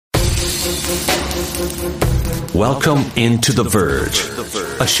Welcome into The Verge,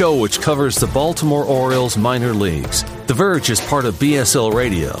 a show which covers the Baltimore Orioles minor leagues. The Verge is part of BSL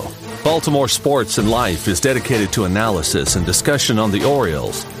Radio. Baltimore Sports and Life is dedicated to analysis and discussion on the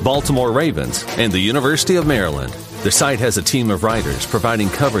Orioles, Baltimore Ravens, and the University of Maryland. The site has a team of writers providing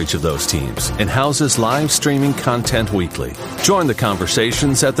coverage of those teams and houses live streaming content weekly. Join the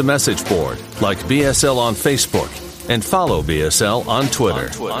conversations at the message board, like BSL on Facebook, and follow BSL on Twitter.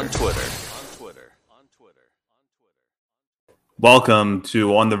 Welcome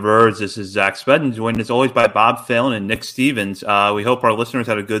to On the Verge. This is Zach Spedden, joined as always by Bob Phelan and Nick Stevens. We hope our listeners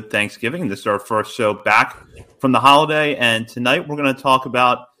had a good Thanksgiving. This is our first show back from the holiday, and tonight we're going to talk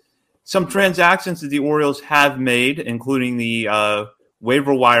about some transactions that the Orioles have made, including the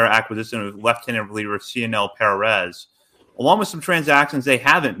waiver wire acquisition of left-handed reliever Cionel Perez, along with some transactions they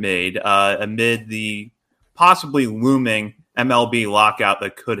haven't made amid the possibly looming MLB lockout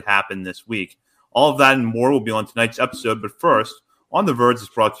that could happen this week. All of that and more will be on tonight's episode, but first, On the Verge is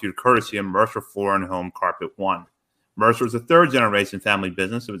brought to you courtesy of Mercer Floor and Home Carpet One. Mercer is a third-generation family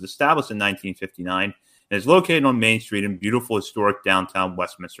business that was established in 1959 and is located on Main Street in beautiful historic downtown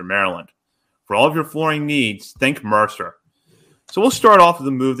Westminster, Maryland. For all of your flooring needs, think Mercer. So we'll start off with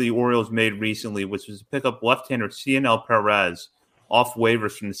the move that the Orioles made recently, which was to pick up left-hander Cionel Perez off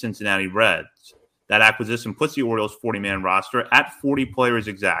waivers from the Cincinnati Reds. That acquisition puts the Orioles' 40-man roster at 40 players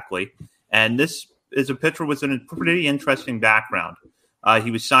exactly, and this is a pitcher with a pretty interesting background.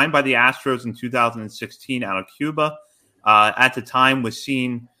 He was signed by the Astros in 2016 out of Cuba. At the time, was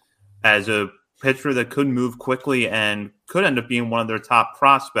seen as a pitcher that could move quickly and could end up being one of their top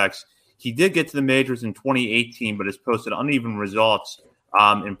prospects. He did get to the majors in 2018, but has posted uneven results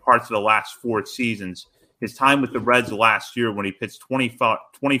in parts of the last 4 seasons. His time with the Reds last year, when he pitched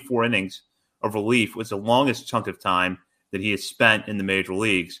 24 innings of relief, was the longest chunk of time that he has spent in the major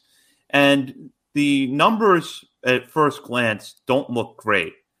leagues. And the numbers at first glance don't look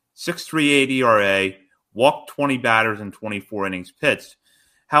great. 6.38 ERA, walked 20 batters in 24 innings pitched.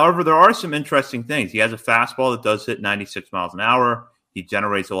 However, there are some interesting things. He has a fastball that does hit 96 miles an hour. He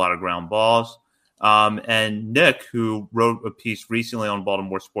generates a lot of ground balls. And Nick, who wrote a piece recently on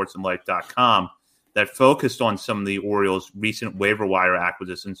BaltimoreSportsAndLife.com that focused on some of the Orioles' recent waiver wire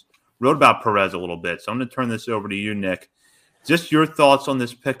acquisitions, wrote about Perez a little bit. So I'm going to turn this over to you, Nick. Just your thoughts on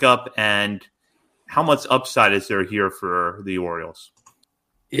this pickup and how much upside is there here for the Orioles?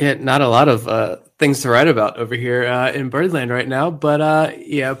 Yeah, not a lot of things to write about over here in Birdland right now. But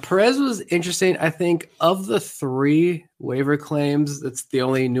Perez was interesting. I think of the 3 waiver claims, that's the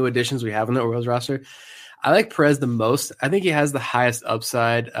only new additions we have on the Orioles roster. I like Perez the most. I think he has the highest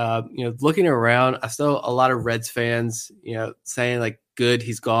upside. Looking around, I saw a lot of Reds fans, saying like, good,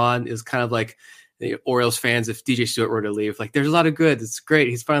 he's gone. It was kind of like the Orioles fans if DJ Stewart were to leave. Like, there's a lot of good. It's great.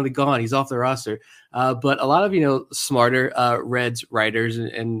 He's finally gone. He's off the roster. But a lot of, smarter Reds writers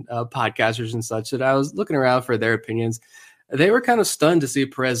and podcasters and such that I was looking around for their opinions. They were kind of stunned to see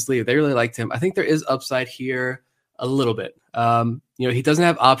Perez leave. They really liked him. I think there is upside here a little bit. He doesn't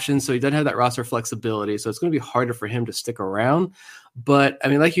have options, so he doesn't have that roster flexibility. So it's going to be harder for him to stick around. But, I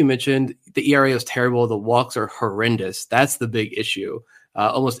mean, like you mentioned, the ERA is terrible. The walks are horrendous. That's the big issue.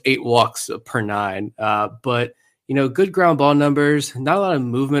 Almost 8 walks per 9. But, good ground ball numbers, not a lot of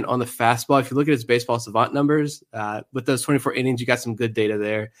movement on the fastball. If you look at his baseball savant numbers, with those 24 innings, you got some good data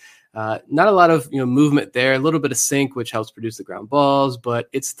there. Not a lot of movement there, a little bit of sink, which helps produce the ground balls, but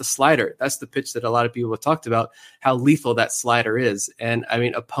it's the slider. That's the pitch that a lot of people have talked about, how lethal that slider is. And, I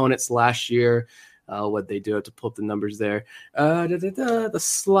mean, opponents last year, what they do, I have to pull up the numbers there. The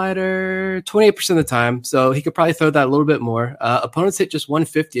slider, 28% of the time. So he could probably throw that a little bit more. Opponents hit just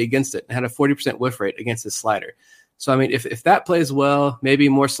 150 against it and had a 40% whiff rate against his slider. So, I mean, if that plays well, maybe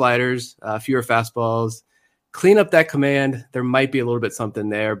more sliders, fewer fastballs, clean up that command, there might be a little bit something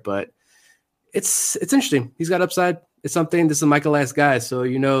there, but it's interesting. He's got upside. It's something. This is a Michael Elias guy, so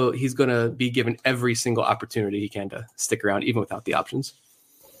he's going to be given every single opportunity he can to stick around, even without the options.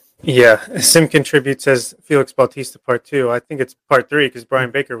 Yeah, Sim contributes as Felix Bautista part 2. I think it's part 3 because Brian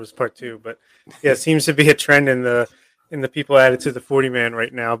Baker was part 2. But yeah, it seems to be a trend in the people added to the 40-man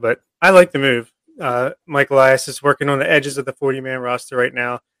right now. But I like the move. Michael Elias is working on the edges of the 40-man roster right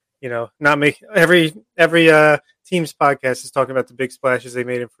now. Not make every team's podcast is talking about the big splashes they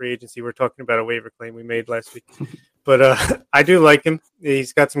made in free agency. We're talking about a waiver claim we made last week. But I do like him.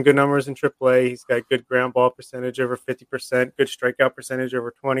 He's got some good numbers in AAA. He's got good ground ball percentage over 50%, good strikeout percentage over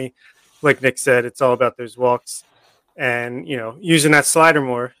 20. Like Nick said, it's all about those walks. And, using that slider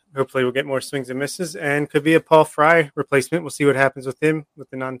more, hopefully we'll get more swings and misses and could be a Paul Fry replacement. We'll see what happens with him with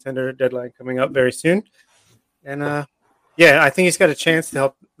the non-tender deadline coming up very soon. And Yeah, I think he's got a chance to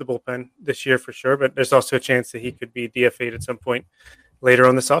help the bullpen this year for sure, but there's also a chance that he could be DFA'd at some point later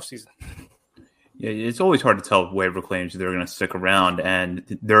on this offseason. Yeah, it's always hard to tell with waiver claims if they're going to stick around,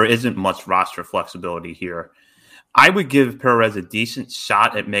 and there isn't much roster flexibility here. I would give Perez a decent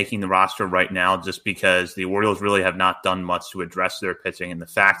shot at making the roster right now just because the Orioles really have not done much to address their pitching and the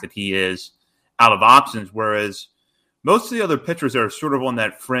fact that he is out of options, whereas most of the other pitchers are sort of on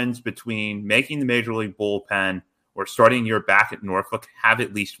that fringe between making the Major League bullpen or starting your back at Norfolk have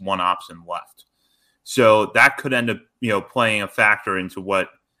at least one option left. So that could end up, playing a factor into what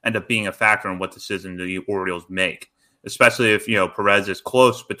end up being a factor in what decision the Orioles make, especially if, Perez is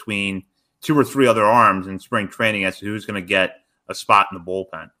close between 2 or 3 other arms in spring training as to who's going to get a spot in the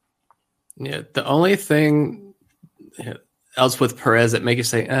bullpen. Yeah, the only thing else with Perez that make you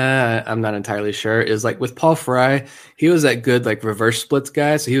say, I'm not entirely sure is like with Paul Fry, he was that good like reverse splits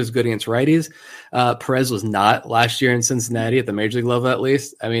guy, so he was good against righties. Perez was not last year in Cincinnati at the major league level, at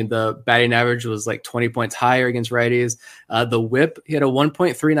least. I mean, the batting average was like 20 points higher against righties. The whip, he had a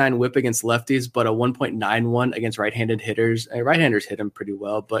 1.39 whip against lefties, but a 1.91 against right-handed hitters. Right-handers hit him pretty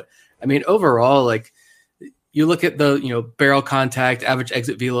well, but I mean, overall, like you look at the, barrel contact, average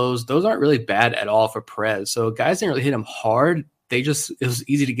exit velos, those aren't really bad at all for Perez. So guys didn't really hit him hard. It was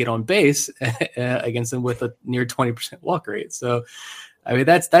easy to get on base against him with a near 20% walk rate. So, I mean,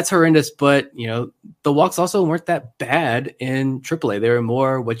 that's horrendous, but the walks also weren't that bad in AAA. They were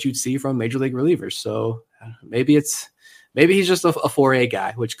more what you'd see from major league relievers. So maybe he's just a 4A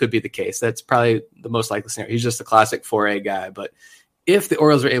guy, which could be the case. That's probably the most likely scenario. He's just a classic 4A guy, but if the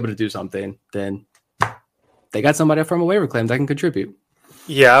Orioles are able to do something, then they got somebody from a waiver claim that can contribute.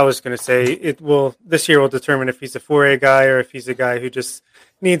 Yeah, I was going to say this year will determine if he's a 4A guy or if he's a guy who just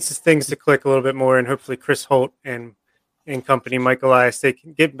needs his things to click a little bit more, and hopefully Chris Holt and company, Mike Elias, they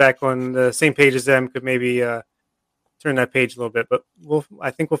can get back on the same page as them, could maybe turn that page a little bit, but I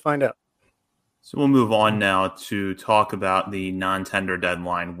think we'll find out. So we'll move on now to talk about the non-tender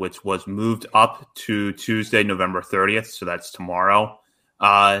deadline, which was moved up to Tuesday, November 30th. So that's tomorrow.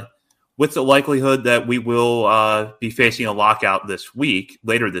 With the likelihood that we will be facing a lockout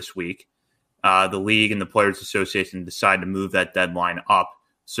later this week, the league and the Players Association decided to move that deadline up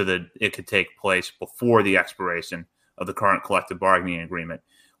so that it could take place before the expiration of the current collective bargaining agreement.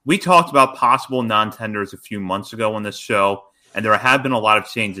 We talked about possible non-tenders a few months ago on this show, and there have been a lot of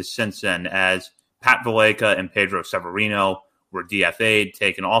changes since then as Pat Valaika and Pedro Severino were DFA'd,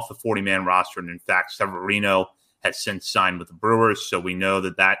 taken off the 40-man roster, and in fact, Severino has since signed with the Brewers, so we know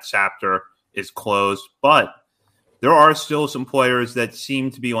that chapter is closed. But there are still some players that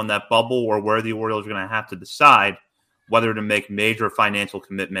seem to be on that bubble or where the Orioles are going to have to decide whether to make major financial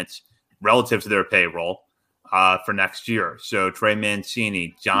commitments relative to their payroll for next year. So Trey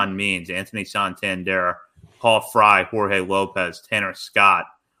Mancini, John Means, Anthony Santander, Paul Fry, Jorge Lopez, Tanner Scott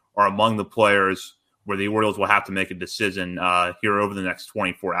are among the players where the Orioles will have to make a decision here over the next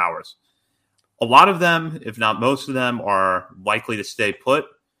 24 hours. A lot of them, if not most of them, are likely to stay put,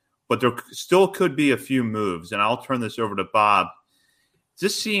 but there still could be a few moves. And I'll turn this over to Bob.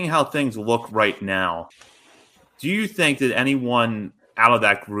 Just seeing how things look right now, do you think that anyone out of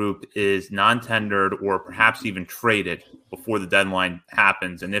that group is non-tendered or perhaps even traded before the deadline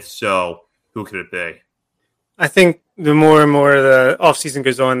happens? And if so, who could it be? I think the more and more the offseason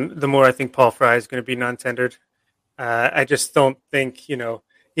goes on, the more I think Paul Fry is going to be non-tendered. I just don't think,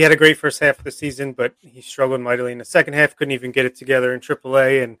 he had a great first half of the season, but he struggled mightily in the second half, couldn't even get it together in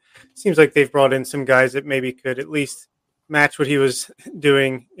AAA, and it seems like they've brought in some guys that maybe could at least match what he was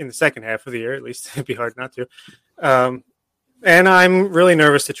doing in the second half of the year. At least it'd be hard not to. And I'm really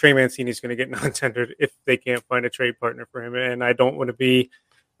nervous that Trey Mancini is going to get non-tendered if they can't find a trade partner for him, and I don't want to be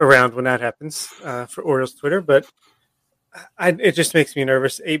around when that happens for Orioles Twitter, but it just makes me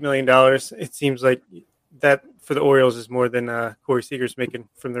nervous. $8 million. It seems like that for the Orioles is more than Corey Seager's making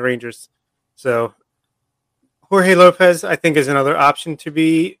from the Rangers. So Jorge Lopez, I think, is another option to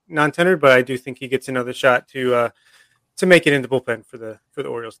be non-tendered, but I do think he gets another shot to make it into bullpen for the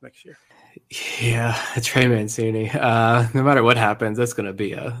Orioles next year. Yeah, Trey Mancini. No matter what happens, that's going to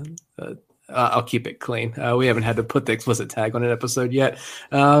be I'll keep it clean. We haven't had to put the explicit tag on an episode yet.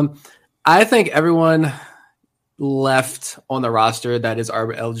 I think everyone left on the roster that is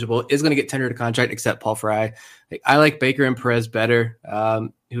ARB eligible is going to get tendered a contract except Paul Fry. I like Baker and Perez better,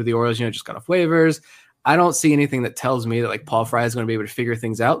 who the Orioles just got off waivers. I don't see anything that tells me that Paul Fry is going to be able to figure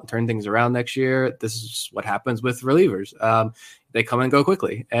things out and turn things around next year. This is just what happens with relievers. They come and go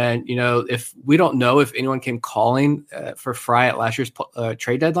quickly. And, if we don't know if anyone came calling for Fry at last year's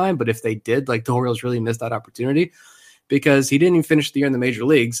trade deadline, but if they did, the Orioles really missed that opportunity because he didn't even finish the year in the major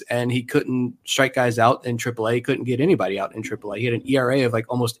leagues, and he couldn't strike guys out in AAA. He couldn't get anybody out in AAA. He had an ERA of like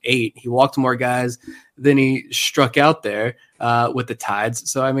almost 8. He walked more guys than he struck out there with the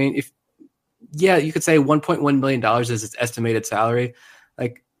Tides. So, I mean, you could say $1.1 million is his estimated salary.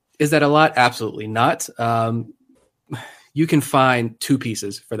 Like, is that a lot? Absolutely not. You can find 2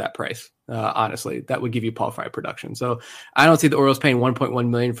 pieces for that price. Honestly, that would give you Paul Fry production. So I don't see the Orioles paying $1.1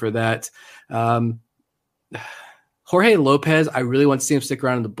 million for that. Jorge Lopez, I really want to see him stick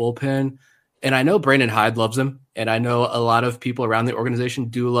around in the bullpen. And I know Brandon Hyde loves him. And I know a lot of people around the organization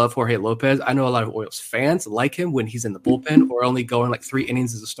do love Jorge Lopez. I know a lot of Orioles fans like him when he's in the bullpen or only going like 3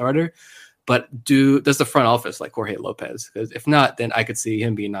 innings as a starter. But does the front office like Jorge Lopez? Because if not, then I could see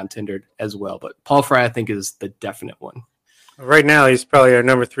him being non-tendered as well. But Paul Fry, I think, is the definite one. Right now, he's probably our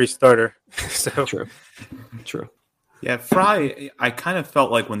number 3 starter. So True. Yeah, Fry, I kind of felt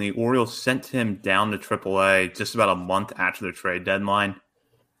like when the Orioles sent him down to AAA just about a month after the trade deadline,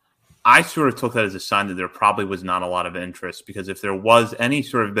 I sort of took that as a sign that there probably was not a lot of interest, because if there was any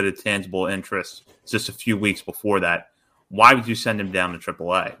sort of bit of tangible interest just a few weeks before that, why would you send him down to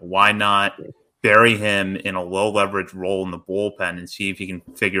AAA? Why not bury him in a low-leverage role in the bullpen and see if he can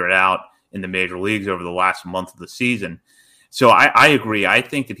figure it out in the major leagues over the last month of the season? So I agree. I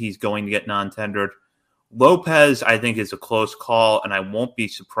think that he's going to get non-tendered. Lopez, I think, is a close call, and I won't be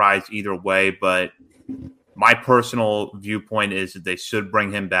surprised either way. But my personal viewpoint is that they should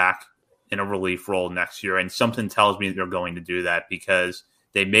bring him back in a relief role next year. And something tells me that they're going to do that because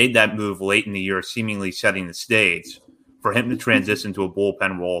they made that move late in the year, seemingly setting the stage for him to transition to a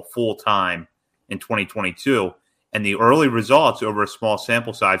bullpen role full-time in 2022. And the early results over a small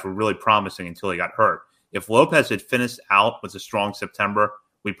sample size were really promising until he got hurt. If Lopez had finished out with a strong September,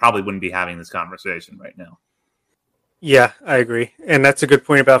 we probably wouldn't be having this conversation right now. yeah, I agree. And that's a good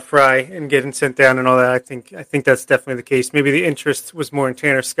point about Fry and getting sent down and all that. I think that's definitely the case. Maybe the interest was more in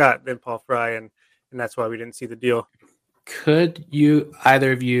Tanner Scott than Paul Fry, and that's why we didn't see the deal. Could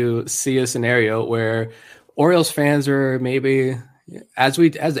either of you see a scenario where Orioles fans are maybe, as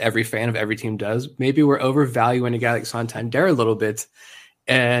every fan of every team does, maybe we're overvaluing a guy like Santander a little bit,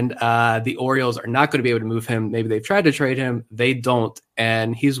 and the Orioles are not going to be able to move him. Maybe they've tried to trade him. They don't.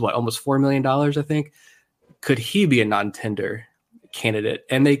 And he's almost $4 million, I think. Could he be a non-tender candidate?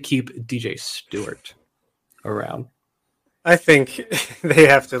 And they keep DJ Stewart around. I think they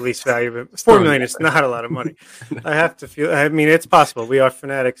have to at least value him. $4 million is not a lot of money. I mean, it's possible. We are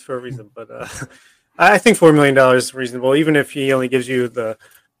fanatics for a reason, but I think $4 million is reasonable, even if he only gives you the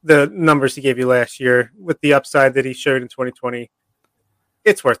numbers he gave you last year with the upside that he showed in 2020.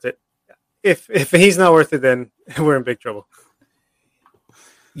 It's worth it. If he's not worth it, then we're in big trouble.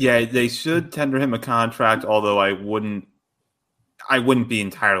 Yeah, they should tender him a contract, although I wouldn't be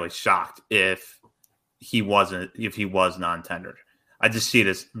entirely shocked if he was non-tendered. I just see it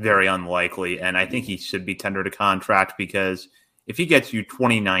as very unlikely, and I think he should be tendered a contract because if he gets you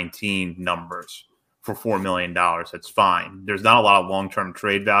 2019 numbers for $4 million, that's fine. There's not a lot of long-term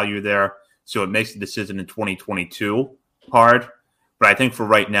trade value there, so it makes the decision in 2022 hard. But I think for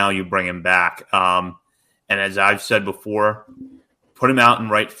right now, you bring him back. And as I've said before, put him out in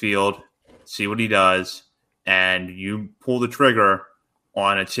right field, see what he does, and you pull the trigger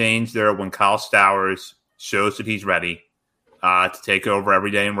on a change there when Kyle Stowers shows that he's ready to take over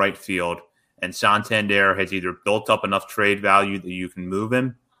every day in right field. And Santander has either built up enough trade value that you can move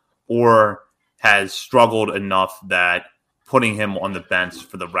him or has struggled enough that putting him on the bench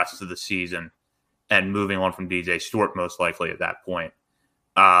for the rest of the season and moving on from DJ Stewart most likely at that point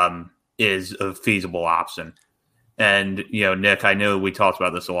is a feasible option. And, Nick, I know we talked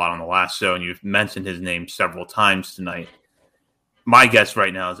about this a lot on the last show, and you've mentioned his name several times tonight. My guess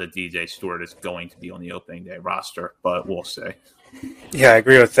right now is that DJ Stewart is going to be on the opening day roster, but we'll see. Yeah, I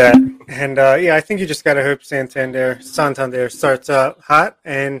agree with that. And, I think you just got to hope Santander starts hot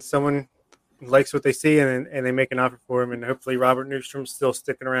and someone likes what they see and they make an offer for him. And hopefully Robert Newstrom's still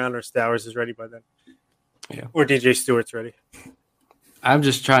sticking around or Stowers is ready by then. Yeah. Or DJ Stewart's ready. I'm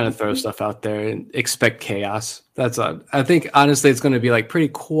just trying to throw stuff out there and expect chaos. That's all. I think, honestly, it's going to be pretty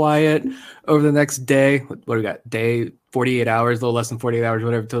quiet over the next day. What do we got? Day, 48 hours, a little less than 48 hours,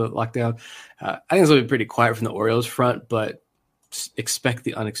 whatever, till lockdown. I think it's going to be pretty quiet from the Orioles front, but expect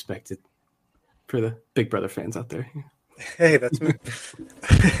the unexpected for the Big Brother fans out there. Hey, that's me.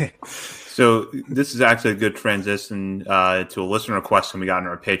 So this is actually a good transition to a listener question we got in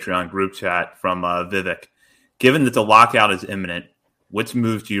our Patreon group chat from Vivek. Given that the lockout is imminent, which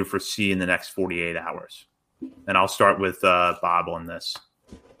moves do you foresee in the next 48 hours? And I'll start with Bob on this.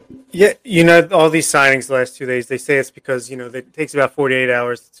 Yeah, all these signings the last 2 days, they say it's because, it takes about 48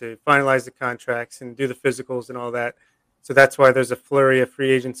 hours to finalize the contracts and do the physicals and all that. So that's why there's a flurry of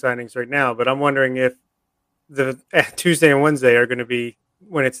free agent signings right now. But I'm wondering if the Tuesday and Wednesday are going to be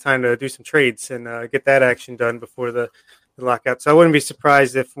when it's time to do some trades and get that action done before the lockout. So I wouldn't be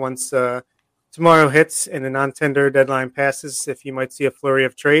surprised if once tomorrow hits and the non-tender deadline passes, if you might see a flurry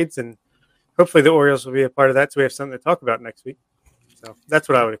of trades, and hopefully the Orioles will be a part of that so we have something to talk about next week. So that's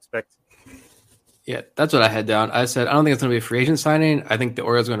what I would expect. Yeah, that's what I had down. I said, I don't think it's going to be a free agent signing. I think the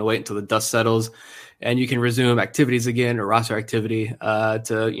Orioles are going to wait until the dust settles and you can resume activities again or roster activity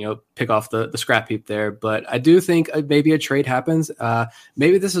to, pick off the scrap heap there. But I do think maybe a trade happens.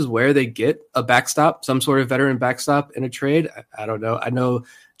 Maybe this is where they get a backstop, some sort of veteran backstop in a trade. I don't know. I know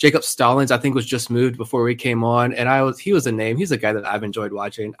Jacob Stallings, I think, was just moved before we came on, and he was a name. He's a guy that I've enjoyed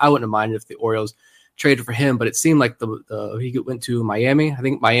watching. I wouldn't have minded if the Orioles traded for him, but it seemed like he went to Miami. I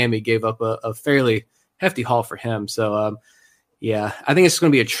think Miami gave up a fairly hefty haul for him. So, yeah, I think it's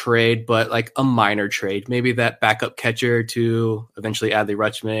going to be a trade, but like a minor trade. Maybe that backup catcher to eventually Adley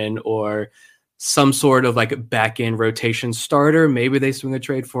Rutschman or some sort of like back end rotation starter. Maybe they swing a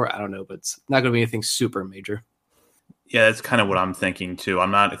trade for. I don't know, but it's not going to be anything super major. Yeah, that's kind of what I'm thinking too.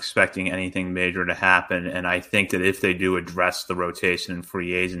 I'm not expecting anything major to happen, and I think that if they do address the rotation in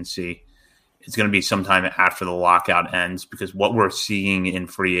free agency, it's going to be sometime after the lockout ends, because what we're seeing in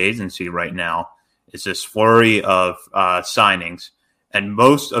free agency right now is this flurry of signings, and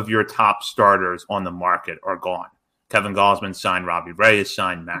most of your top starters on the market are gone. Kevin Gausman signed, Robbie Ray is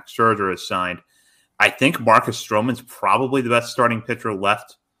signed, Max Scherzer is signed. I think Marcus Stroman's probably the best starting pitcher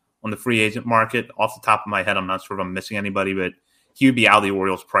left on the free agent market. Off the top of my head, I'm not sure if I'm missing anybody, but he would be out of the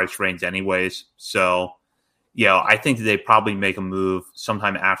Orioles' price range anyways. So, I think they probably make a move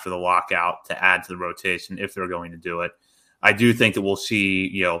sometime after the lockout to add to the rotation if they're going to do it. I do think that we'll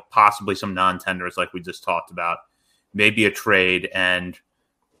see, possibly some non-tenders like we just talked about, maybe a trade, and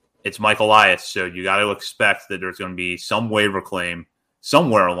it's Mike Elias. So you got to expect that there's going to be some waiver claim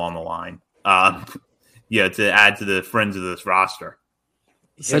somewhere along the line, to add to the friends of this roster.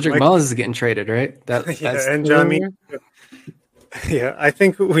 Cedric Mullins is getting traded, right? That's and John Means. Yeah, I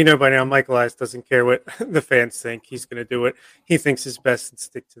think we know by now Mike Elias doesn't care what the fans think. He's going to do what he thinks is best and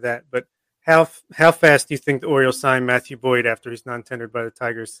stick to that. But how fast do you think the Orioles sign Matthew Boyd after he's non-tendered by the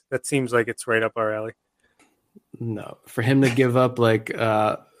Tigers? That seems like it's right up our alley. No, for him to give up like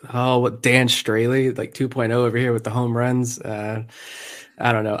Dan Straley, like 2.0 over here with the home runs. I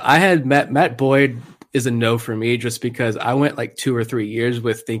don't know. I had Matt Boyd is a no for me just because I went like 2 or 3 years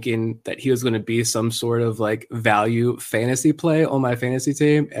with thinking that he was going to be some sort of like value fantasy play on my fantasy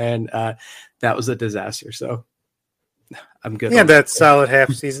team. And that was a disaster. So I'm good. He had that solid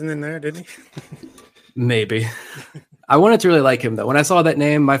half season in there, didn't he? Maybe. I wanted to really like him though. When I saw that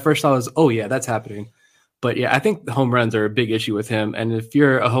name, my first thought was, oh yeah, that's happening. But yeah, I think the home runs are a big issue with him. And if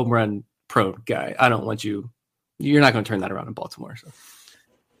you're a home run prone guy, I don't want you're not going to turn that around in Baltimore. So.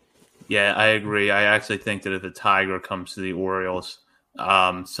 Yeah, I agree. I actually think that if a Tiger comes to the Orioles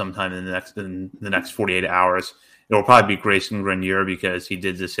sometime in the next 48 hours, it will probably be Grayson Grenier because he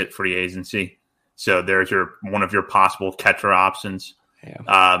did just hit free agency. So there's one of your possible catcher options.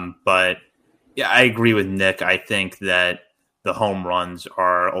 Yeah. But yeah, I agree with Nick. I think that the home runs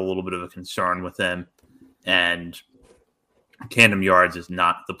are a little bit of a concern with him, and Camden Yards is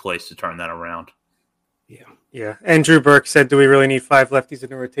not the place to turn that around. Yeah. And Drew Burke said, do we really need 5 lefties in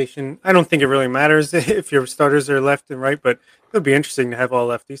the rotation? I don't think it really matters if your starters are left and right, but it would be interesting to have all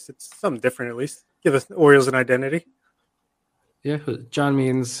lefties. It's something different, at least. Give us the Orioles an identity. Yeah. John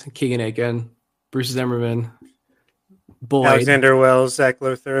Means, Keegan Aiken, Bruce Zimmerman, Boyd. Alexander Wells, Zach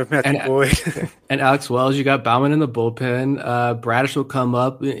Lothar, Matthew Boyd. And Alex Wells. You got Bauman in the bullpen. Bradish will come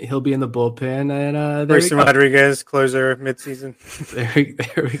up. He'll be in the bullpen. And Grayson Rodriguez, closer midseason.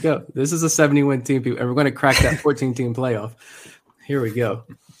 There we go. This is a 70-win team, and we're going to crack that 14-team playoff. Here we go.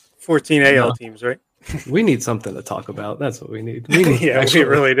 14 AL teams, right? We need something to talk about. That's what we need. We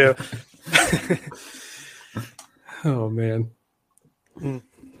really do. Oh, man.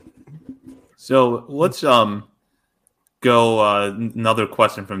 So let's go another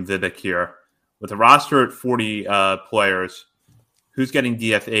question from Vivek here. With a roster at 40 players, who's getting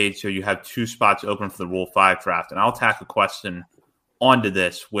DFA'd so you have 2 spots open for the Rule 5 draft? And I'll tack a question onto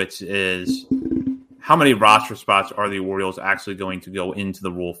this, which is how many roster spots are the Orioles actually going to go into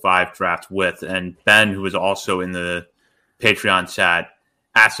the Rule 5 draft with? And Ben, who is also in the Patreon chat,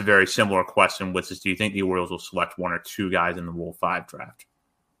 asked a very similar question, which is, do you think the Orioles will select 1 or 2 guys in the Rule 5 draft?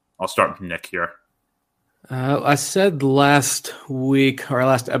 I'll start with Nick here. I said last week, or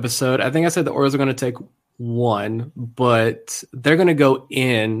last episode, I think I said the Orioles are going to take 1, but they're going to go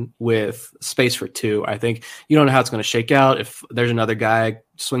in with space for 2. I think you don't know how it's going to shake out. If there's another guy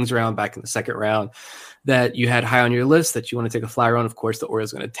swings around back in the second round, that you had high on your list that you want to take a flyer on, of course, the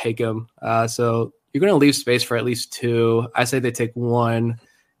Orioles are going to take him. So you're going to leave space for at least two. I say they take one.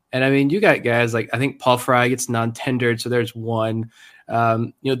 And I mean, you got guys like, I think Paul Fry gets non-tendered, so there's one.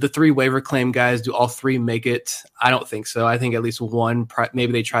 The three waiver claim guys, do all three make it? I don't think so. I think at least one,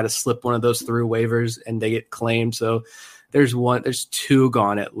 maybe they try to slip one of those through waivers and they get claimed. So there's two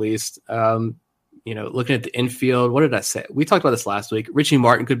gone at least. Looking at the infield, what did I say? We talked about this last week. Richie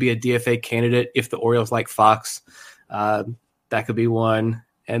Martin could be a DFA candidate if the Orioles like Fox. That could be one.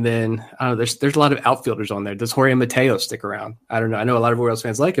 And then I don't know, there's a lot of outfielders on there. Does Jorge Mateo stick around? I don't know. I know a lot of Orioles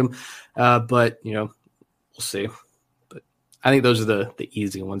fans like him, but we'll see. But I think those are the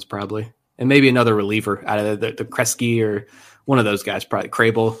easy ones probably, and maybe another reliever out of the Kresge or one of those guys, probably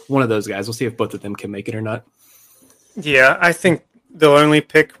Crable. One of those guys. We'll see if both of them can make it or not. Yeah, I think they'll only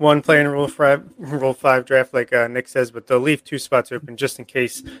pick one player in a Rule 5 draft, like Nick says, but they'll leave two spots open just in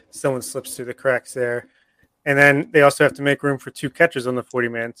case someone slips through the cracks there. And then they also have to make room for two catchers on the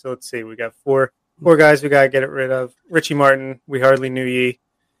 40-man. So let's see. We got four guys we got to get rid of. Richie Martin, we hardly knew ye.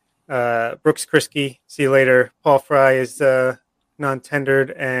 Brooks Kresge, see you later. Paul Fry is non-tendered.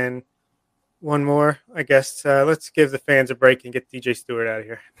 And one more, I guess. Let's give the fans a break and get DJ Stewart out of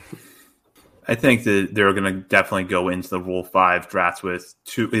here. I think that they're going to definitely go into the Rule 5 drafts with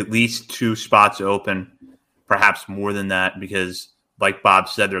at least two spots open, perhaps more than that, because like Bob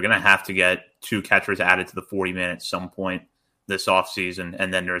said, they're going to have to get two catchers added to the 40-man at some point this offseason.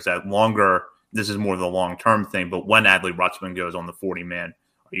 And then there's that this is more of the long-term thing, but when Adley Rutschman goes on the 40-man,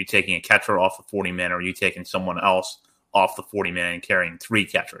 are you taking a catcher off the 40-man, or are you taking someone else off the 40-man and carrying three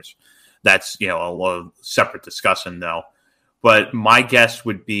catchers? That's, a separate discussion, though. But my guess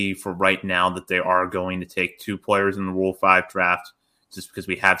would be for right now that they are going to take two players in the Rule 5 draft, just because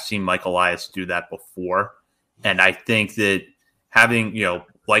we have seen Mike Elias do that before. And I think that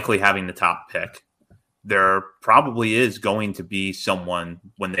likely having the top pick, there probably is going to be someone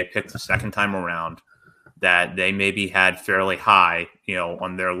when they pick the second time around that they maybe had fairly high,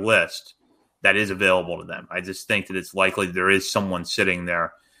 on their list that is available to them. I just think that it's likely there is someone sitting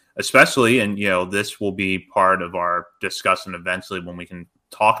there, especially, and this will be part of our discussion eventually when we can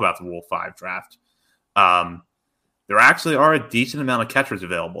talk about the Rule 5 draft. There actually are a decent amount of catchers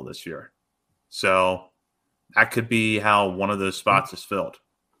available this year. So that could be how one of those spots is filled.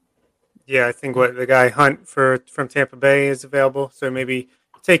 Yeah, I think the guy Hunt from Tampa Bay is available. So maybe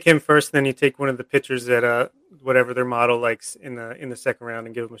take him first, and then you take one of the pitchers that whatever their model likes in the second round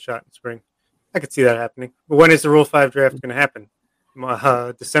and give them a shot in spring. I could see that happening. But when is the Rule 5 draft going to happen?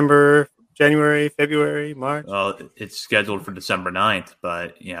 December, January, February, March? Well, it's scheduled for December 9th,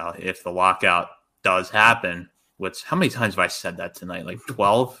 but if the lockout does happen, how many times have I said that tonight? Like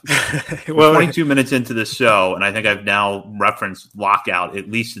 12? Well, 22 minutes into the show, and I think I've now referenced lockout at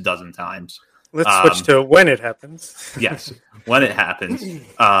least a dozen times. Let's switch to when it happens. Yes, when it happens.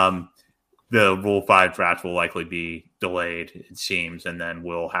 The Rule 5 draft will likely be delayed, it seems, and then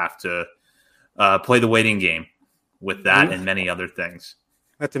we'll have to play the waiting game with that and many other things.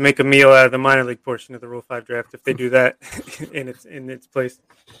 Have to make a meal out of the minor league portion of the Rule 5 draft if they do that in its place.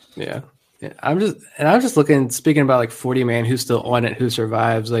 Yeah. I'm just looking, speaking about like 40-man, who's still on it, who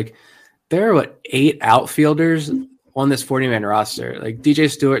survives. Like there are 8 outfielders on this 40-man roster, like DJ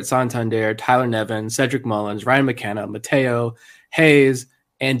Stewart, Santander, Tyler Nevin, Cedric Mullins, Ryan McKenna, Mateo, Hayes,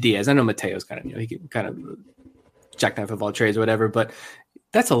 and Diaz. I know Mateo's kind of, he can kind of jackknife of all trades or whatever, but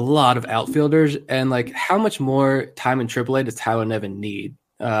that's a lot of outfielders. And like, how much more time in AAA does Tyler Nevin need?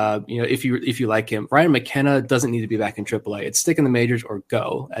 If you like him, Ryan McKenna doesn't need to be back in AAA. It's stick in the majors or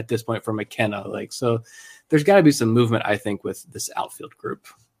go at this point for McKenna. Like, so there's got to be some movement, I think, with this outfield group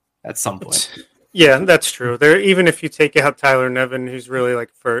at some point. Yeah, that's true. Even if you take out Tyler Nevin, who's really like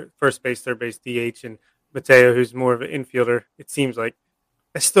for first base, third base, DH, and Mateo, who's more of an infielder, it seems like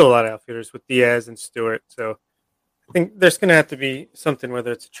there's still a lot of outfielders with Diaz and Stewart. So I think there's going to have to be something,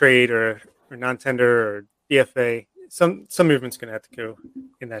 whether it's a trade or non-tender or DFA. Some movement's going to have to go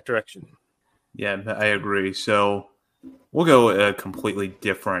in that direction. Yeah, I agree. So we'll go a completely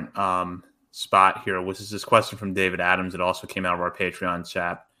different spot here, which is this question from David Adams. It also came out of our Patreon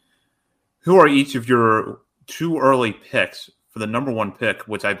chat. Who are each of your 2 early picks for the number 1 pick,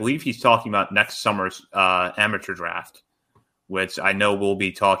 which I believe he's talking about next summer's amateur draft, which I know we'll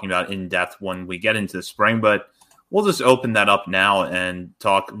be talking about in depth when we get into the spring, but we'll just open that up now and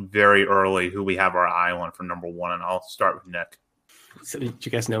talk very early who we have our eye on for number 1, and I'll start with Nick. So you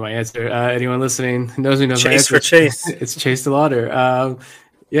guys know my answer. Anyone listening knows me knows Chase my answer. For Chase. It's Chase DeLauder.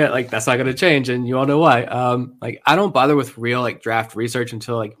 Yeah, like that's not going to change, and you all know why. Like I don't bother with real like draft research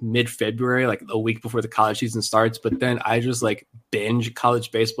until like mid-February, like a week before the college season starts. But then I just like binge college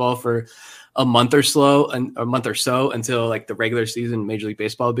baseball for a month or so until like the regular season Major League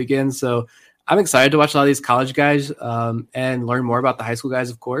Baseball begins. So I'm excited to watch a lot of these college guys and learn more about the high school guys,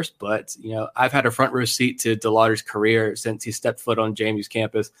 of course. But I've had a front row seat to DeLauter's career since he stepped foot on JMU's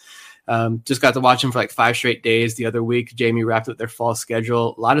campus. Just got to watch him for like 5 straight days the other week. JMU wrapped up their fall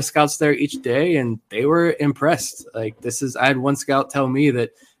schedule. A lot of scouts there each day, and they were impressed. I had one scout tell me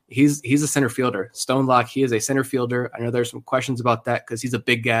that he's a center fielder. Stonelock, he is a center fielder. I know there's some questions about that because he's a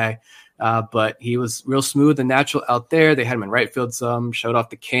big guy, but he was real smooth and natural out there. They had him in right field showed off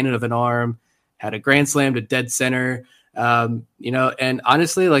the cannon of an arm, had a grand slam to dead center. And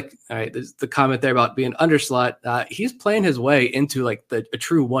honestly, like, all right, there's the comment there about being underslot. He's playing his way into like a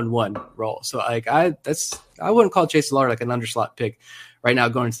true 1-1 role. So like, I wouldn't call Chase DeLauter like an underslot pick right now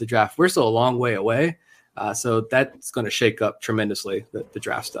going into the draft. We're still a long way away. So that's going to shake up tremendously the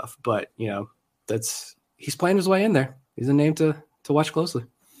draft stuff, but he's playing his way in there. He's a name to watch closely.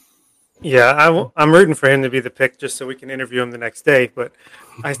 Yeah, I'm rooting for him to be the pick just so we can interview him the next day. But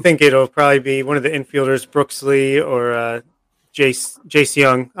I think it'll probably be one of the infielders, Brooks Lee or Jace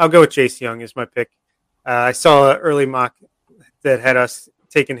Young. I'll go with Jace Young as my pick. I saw an early mock that had us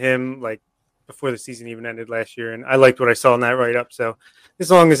taking him like before the season even ended last year, and I liked what I saw in that write-up. So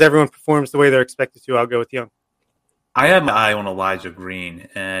as long as everyone performs the way they're expected to, I'll go with Young. I have my eye on Elijah Green,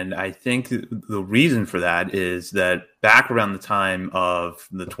 and I think the reason for that is that back around the time of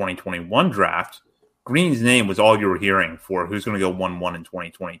the 2021 draft, Green's name was all you were hearing for who's going to go 1-1 in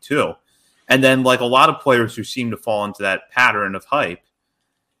 2022. And then, like a lot of players who seem to fall into that pattern of hype,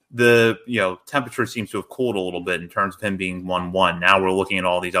 the temperature seems to have cooled a little bit in terms of him being 1-1. Now we're looking at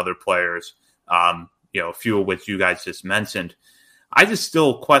all these other players, a few of which you guys just mentioned. I just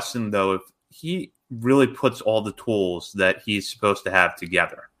still question, though, if he really puts all the tools that he's supposed to have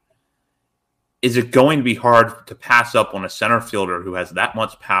together. Is it going to be hard to pass up on a center fielder who has that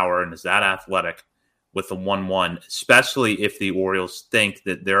much power and is that athletic with the 1-1, especially if the Orioles think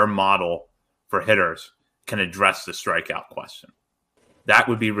that their model for hitters can address the strikeout question? That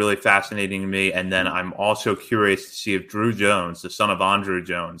would be really fascinating to me. And then I'm also curious to see if Drew Jones, the son of Andruw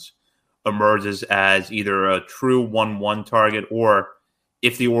Jones, emerges as either a true 1-1 target or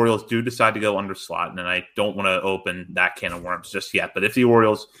if the Orioles do decide to go under slot, and I don't want to open that can of worms just yet, but if the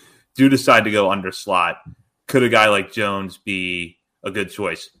Orioles do decide to go under slot, could a guy like Jones be a good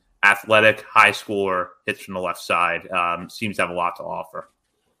choice? Athletic, high scorer, hits from the left side, seems to have a lot to offer.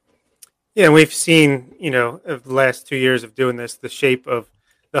 Yeah, and we've seen, of the last 2 years of doing this, the shape of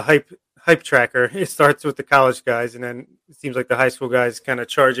the hype tracker. It starts with the college guys, and then it seems like the high school guys kind of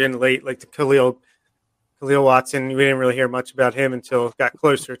charge in late, like the Khalil Watson. We didn't really hear much about him until it got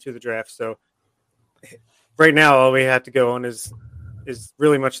closer to the draft. So right now, all we have to go on is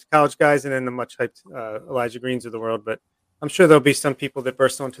really much the college guys and then the much hyped Elijah Greens of the world. But I'm sure there'll be some people that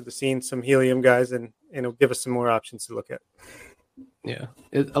burst onto the scene, some helium guys, and it'll give us some more options to look at. Yeah,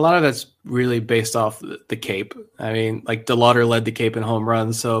 a lot of that's really based off the Cape. I mean, like DeLauter led the Cape in home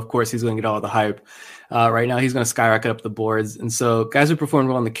runs, so of course he's going to get all the hype. Right now, he's going to skyrocket up the boards, and so guys who performed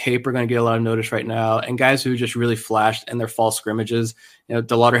well on the Cape are going to get a lot of notice right now, and guys who just really flashed in their fall scrimmages.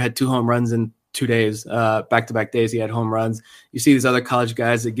 DeLauter had 2 home runs in 2 days, back-to-back days. He had home runs. You see these other college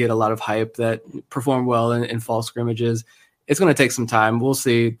guys that get a lot of hype that perform well in fall scrimmages. It's going to take some time. We'll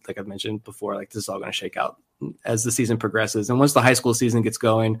see. Like I've mentioned before, like this is all going to shake out as the season progresses. And once the high school season gets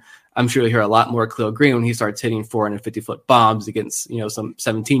going, I'm sure you'll hear a lot more Khalil Green when he starts hitting 450-foot bombs against, some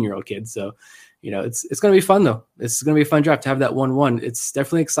 17-year-old kids. So, it's going to be fun, though. It's going to be a fun draft to have that 1-1. It's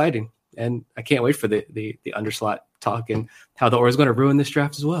definitely exciting. And I can't wait for the underslot talk and how the Orioles going to ruin this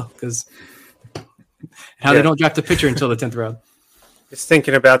draft as well, because they don't draft a pitcher until the 10th round. Just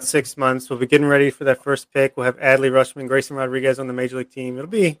thinking about 6 months. We'll be getting ready for that first pick. We'll have Adley Rutschman, Grayson Rodriguez on the Major League team. It'll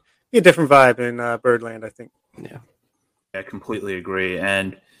be a different vibe in Birdland, I think. Yeah, I completely agree.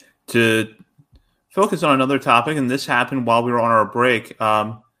 And to focus on another topic, and this happened while we were on our break,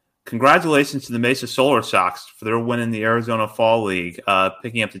 congratulations to the Mesa Solar Sox for their win in the Arizona Fall League,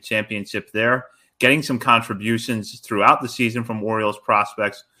 picking up the championship there, getting some contributions throughout the season from Orioles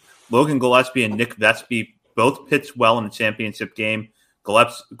prospects. Logan Gillespie and Nick Vespi both pitched well in the championship game.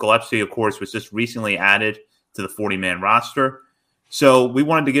 Gillespie, of course, was just recently added to the 40-man roster. So we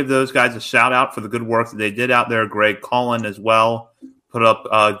wanted to give those guys a shout-out for the good work that they did out there. Greg Cullen as well put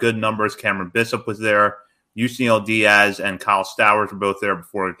up good numbers. Cameron Bishop was there. Yusniel Diaz and Kyle Stowers were both there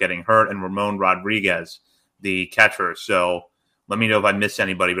before getting hurt, and Ramon Rodriguez, the catcher. So let me know if I missed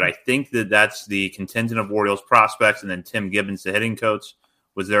anybody, but I think that's the contingent of Orioles prospects, and then Tim Gibbons, the hitting coach,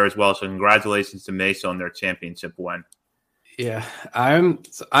 was there as well. So congratulations to Mesa on their championship win. Yeah, I'm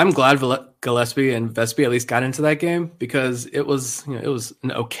glad Gillespie and Vespi at least got into that game, because it was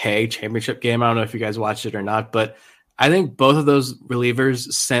an okay championship game. I don't know if you guys watched it or not, but I think both of those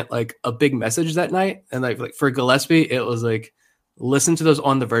relievers sent like a big message that night. And like for Gillespie, it was like, listen to those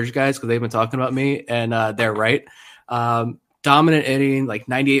On the Verge guys, because they've been talking about me, and they're right. Dominant inning, like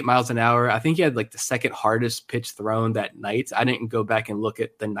 98 miles an hour. I think he had like the second hardest pitch thrown that night. I didn't go back and look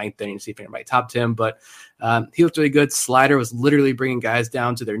at the ninth inning to see if anybody topped him, but he looked really good. Slider was literally bringing guys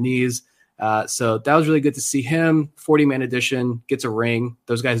down to their knees. So that was really good to see him. 40-man edition, gets a ring.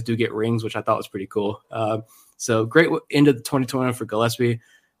 Those guys do get rings, which I thought was pretty cool. So great end of the 2021 for Gillespie.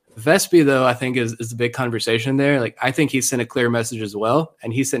 Vespi, though, I think is the big conversation there. Like, I think he sent a clear message as well,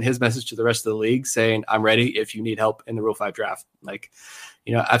 and he sent his message to the rest of the league saying, I'm ready if you need help in the Rule 5 draft. Like,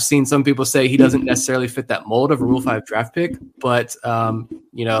 I've seen some people say he doesn't necessarily fit that mold of a Rule 5 draft pick, but,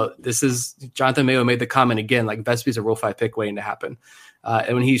 this is – Jonathan Mayo made the comment again, like, Vespi's a Rule 5 pick waiting to happen.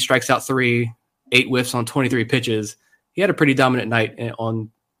 And when he strikes out 8 whiffs on 23 pitches, he had a pretty dominant night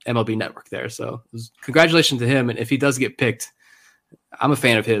on MLB Network there. So congratulations to him, and if he does get picked – I'm a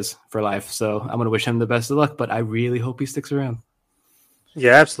fan of his for life, so I'm going to wish him the best of luck, but I really hope he sticks around.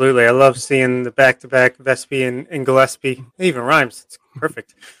 Yeah, absolutely. I love seeing the back-to-back Vespi and Gillespie. It even rhymes. It's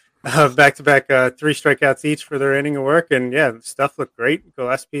perfect. Back-to-back 3 strikeouts each for their inning of work, and yeah, the stuff looked great.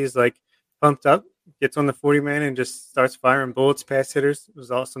 Gillespie is like pumped up, gets on the 40-man and just starts firing bullets past hitters. It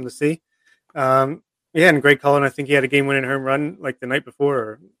was awesome to see. And Greg Cullen, I think he had a game-winning home run like the night before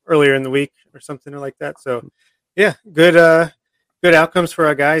or earlier in the week or something like that. So, yeah, good outcomes for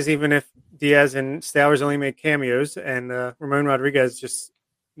our guys, even if Diaz and Stowers only made cameos, and Ramon Rodriguez just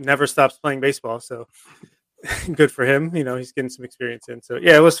never stops playing baseball. So good for him. He's getting some experience in. So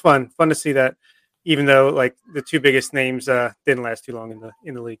yeah, it was fun to see that, even though like the 2 biggest names didn't last too long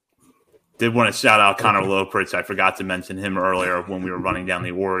in the league. Did want to shout out Connor Lopritz. I forgot to mention him earlier when we were running down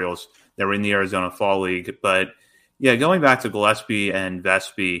the Orioles. They were in the Arizona Fall League. But yeah, going back to Gillespie and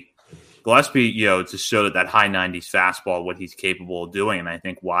Vespi, Gillespie, to show that high 90s fastball, what he's capable of doing, and I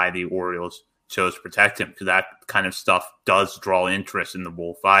think why the Orioles chose to protect him, because that kind of stuff does draw interest in the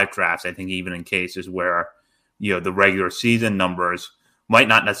Rule 5 drafts. I think even in cases where, the regular season numbers might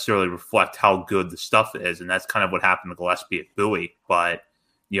not necessarily reflect how good the stuff is, and that's kind of what happened to Gillespie at Bowie. But,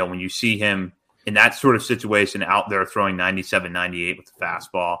 when you see him in that sort of situation out there throwing 97, 98 with the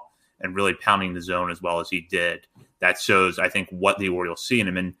fastball and really pounding the zone as well as he did, that shows, I think, what the Orioles see in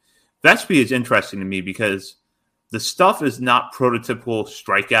him. And Vespi is interesting to me because the stuff is not prototypical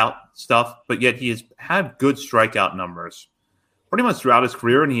strikeout stuff, but yet he has had good strikeout numbers pretty much throughout his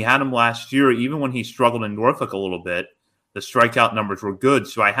career, and he had them last year. Even when he struggled in Norfolk a little bit, the strikeout numbers were good.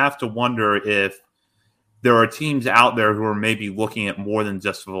 So I have to wonder if there are teams out there who are maybe looking at more than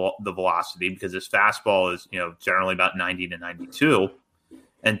just the velocity, because his fastball is generally about 90 to 92,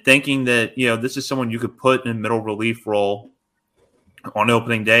 and thinking that this is someone you could put in a middle relief role on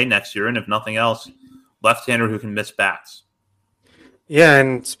opening day next year, and if nothing else, left-hander who can miss bats. Yeah,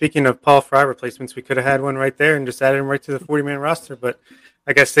 and speaking of Paul Fry replacements, we could have had one right there and just added him right to the 40-man roster, but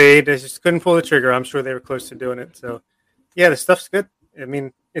I guess they just couldn't pull the trigger. I'm sure they were close to doing it. So, yeah, the stuff's good. I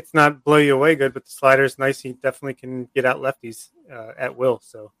mean, it's not blow you away good, but the slider's nice. He definitely can get out lefties at will.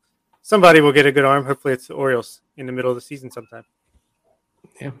 So somebody will get a good arm. Hopefully it's the Orioles in the middle of the season sometime.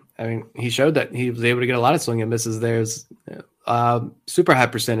 Yeah, I mean, he showed that he was able to get a lot of swing and misses. There's super high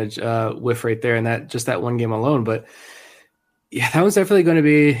percentage whiff rate there in that one game alone. But yeah, that one's definitely going to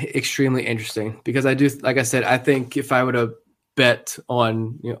be extremely interesting, because I do, like I said, I think if I would have bet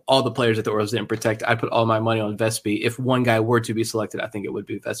on all the players that the Orioles didn't protect, I'd put all my money on Vespi. If one guy were to be selected, I think it would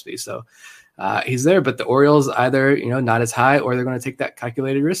be Vespi. So he's there, but the Orioles either not as high, or they're going to take that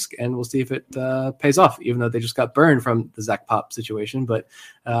calculated risk, and we'll see if it pays off, even though they just got burned from the Zach Pop situation. But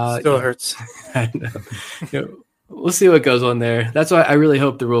still hurts. I know. We'll see what goes on there. That's why I really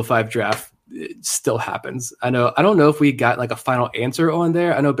hope the Rule 5 draft still happens. I don't know if we got like a final answer on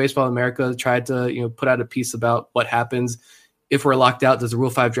there. I know Baseball America tried to put out a piece about what happens if we're locked out. Does the Rule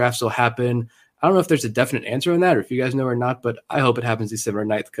 5 draft still happen? I don't know if there's a definite answer on that, or if you guys know or not, but I hope it happens December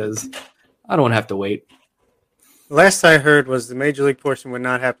 9th, because I don't want to have to wait. Last I heard was the major league portion would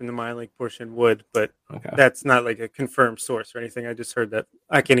not happen. The minor league portion would, but That's not like a confirmed source or anything. I just heard that.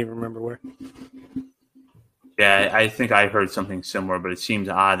 I can't even remember where. Yeah, I think I heard something similar, but it seems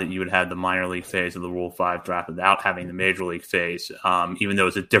odd that you would have the minor league phase of the Rule 5 draft without having the major league phase, even though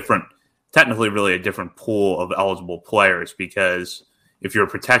it's technically really a different pool of eligible players, because if you're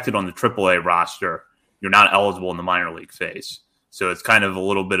protected on the AAA roster, you're not eligible in the minor league phase. So it's kind of a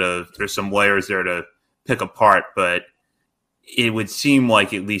little bit of, there's some layers there to pick apart, but it would seem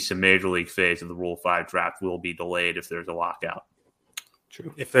like at least a major league phase of the Rule 5 draft will be delayed if there's a lockout.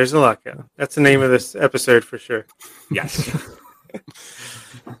 True. If there's a lockout. That's the name of this episode for sure. Yes.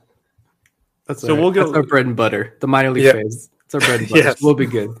 That's our bread and butter. The minor league phase. It's our bread and butter. Yes. We'll be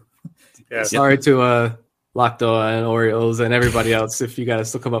good. Yes. Sorry to Lockdown and Orioles and everybody else if you guys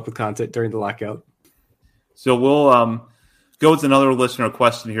still come up with content during the lockout. So we'll go with another listener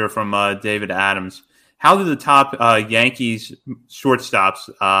question here from David Adams. How do the top Yankees shortstops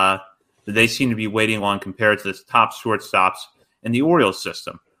that they seem to be waiting on compared to the top shortstops in the Orioles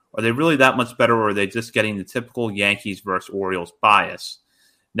system? Are they really that much better, or are they just getting the typical Yankees versus Orioles bias?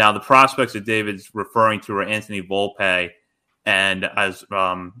 Now, the prospects that David's referring to are Anthony Volpe and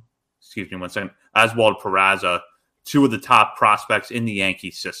Oswald Peraza, two of the top prospects in the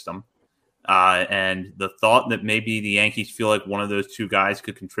Yankees system. And the thought that maybe the Yankees feel like one of those two guys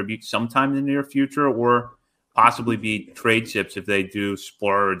could contribute sometime in the near future or possibly be trade chips if they do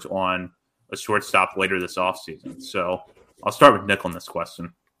splurge on a shortstop later this offseason. So I'll start with Nick on this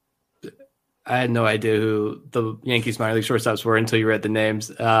question. I had no idea who the Yankees minor league shortstops were until you read the names.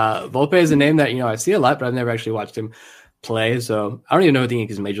 Volpe is a name that, I see a lot, but I've never actually watched him play. So I don't even know who the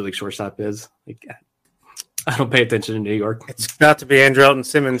Yankees major league shortstop is. I don't pay attention to New York. It's got to be Andrelton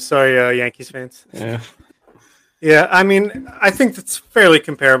Simmons. Sorry, Yankees fans. Yeah. Yeah, I mean, I think it's fairly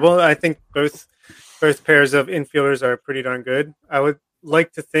comparable. I think both pairs of infielders are pretty darn good. I would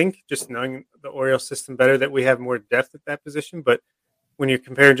like to think, just knowing the Orioles system better, that we have more depth at that position. But when you're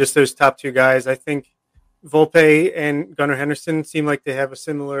comparing just those top two guys, I think Volpe and Gunnar Henderson seem like they have a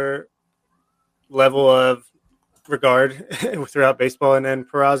similar level of regard throughout baseball. And then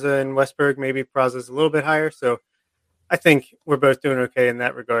Peraza and Westberg, maybe Peraza's a little bit higher. So I think we're both doing okay in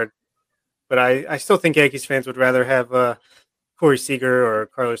that regard. But I still think Yankees fans would rather have Corey Seager or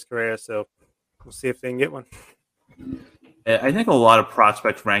Carlos Correa. So we'll see if they can get one. I think a lot of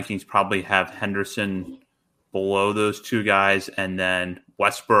prospect rankings probably have Henderson below those two guys and then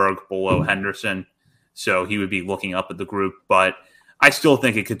Westberg below Henderson. So he would be looking up at the group. But I still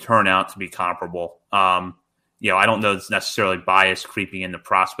think it could turn out to be comparable. I don't know it's necessarily bias creeping in the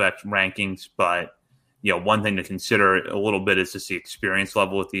prospect rankings, but one thing to consider a little bit is just the experience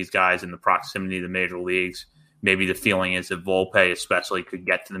level with these guys and the proximity to the major leagues. Maybe the feeling is that Volpe especially could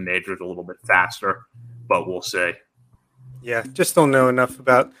get to the majors a little bit faster, but we'll see. Yeah, just don't know enough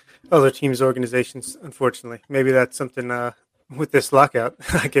about other teams' organizations, unfortunately. Maybe that's something with this lockout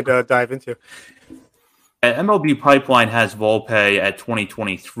I could dive into. MLB Pipeline has Volpe at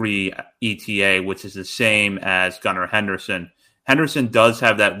 2023 ETA, which is the same as Gunnar Henderson. Henderson does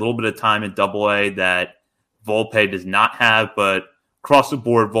have that little bit of time in AA that Volpe does not have, but across the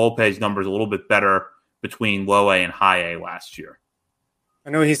board, Volpe's number is a little bit better between low A and high A last year. I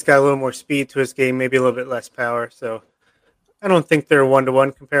know he's got a little more speed to his game, maybe a little bit less power, so I don't think they're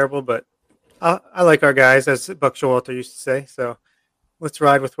one-to-one comparable, but I like our guys, as Buck Showalter used to say, so let's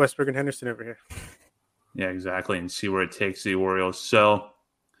ride with Westberg and Henderson over here. Yeah, exactly, and see where it takes the Orioles. So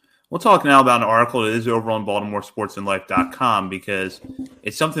we'll talk now about an article that is over on BaltimoreSportsAndLife.com because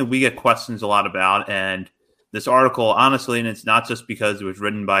it's something we get questions a lot about, and this article, honestly, and it's not just because it was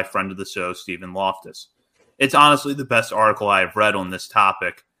written by a friend of the show, Stephen Loftus. It's honestly the best article I have read on this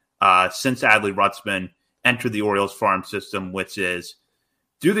topic since Adley Rutschman entered the Orioles farm system, which is,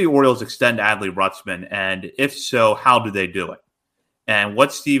 do the Orioles extend Adley Rutschman? And if so, how do they do it? And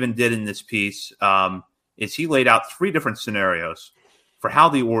what Stephen did in this piece is he laid out three different scenarios for how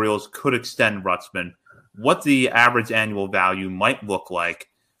the Orioles could extend Rutschman, what the average annual value might look like,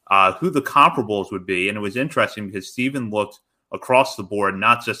 who the comparables would be. And it was interesting because Stephen looked across the board,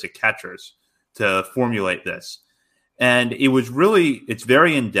 not just at catchers, to formulate this. And it's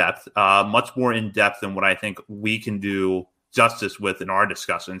very in-depth, much more in-depth than what I think we can do justice with in our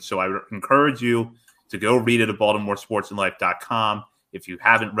discussion. So I would encourage you to go read it at BaltimoreSportsAndLife.com if you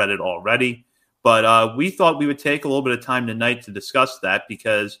haven't read it already. But we thought we would take a little bit of time tonight to discuss that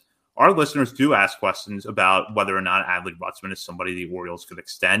because our listeners do ask questions about whether or not Adley Rutschman is somebody the Orioles could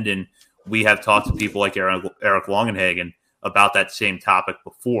extend. And we have talked to people like Eric Longenhagen about that same topic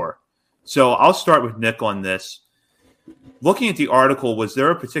before. So I'll start with Nick on this. Looking at the article, was there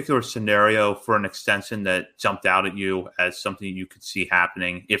a particular scenario for an extension that jumped out at you as something you could see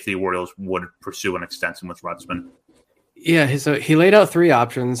happening if the Orioles would pursue an extension with Rutschman? Yeah, so he laid out three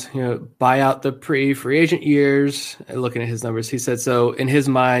options, buy out the pre-free agent years. Looking at his numbers, he said, so in his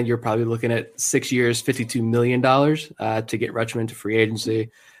mind, you're probably looking at 6 years, $52 million to get Rutschman to free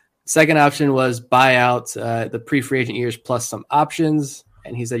agency. Second option was buy out the pre-free agent years plus some options.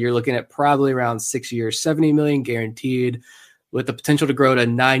 And he said, you're looking at probably around 6 years, $70 million guaranteed, with the potential to grow to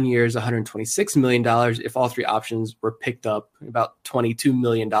 9 years, $126 million if all three options were picked up, about $22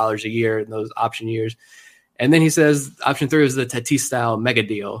 million a year in those option years. And then he says option 3 was the Tatis style mega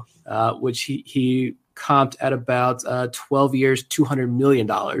deal, which he comped at about 12 years, $200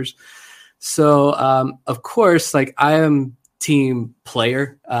 million. So, of course, like I am team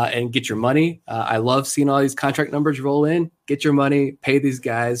player and get your money. I love seeing all these contract numbers roll in, get your money, pay these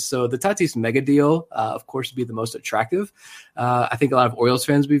guys. So the Tatis mega deal, of course, would be the most attractive. I think a lot of Orioles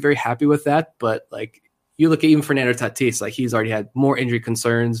fans would be very happy with that. But like you look at even Fernando Tatis, like he's already had more injury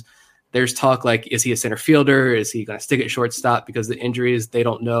concerns. There's talk like, is he a center fielder? Is he going to stick at shortstop because of the injuries? They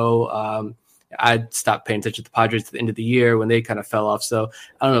don't know. I stopped paying attention to the Padres at the end of the year when they kind of fell off. So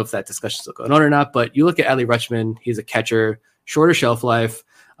I don't know if that discussion is still going on or not. But you look at Adley Rutschman, he's a catcher, shorter shelf life,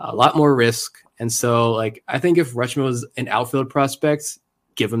 a lot more risk. And so, like, I think if Rutschman was an outfield prospect,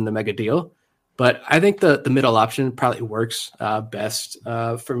 give him the mega deal. But I think the middle option probably works best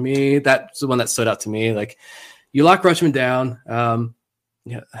for me. That's the one that stood out to me. Like, you lock Rutschman down.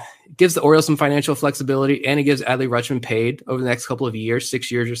 It gives the Orioles some financial flexibility, and it gives Adley Rutschman paid over the next couple of years,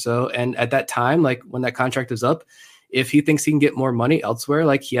 6 years or so. And at that time, like when that contract is up, if he thinks he can get more money elsewhere,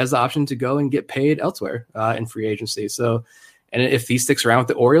 like he has the option to go and get paid elsewhere in free agency. So, and if he sticks around with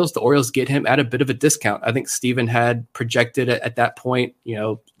the Orioles get him at a bit of a discount. I think Steven had projected at that point,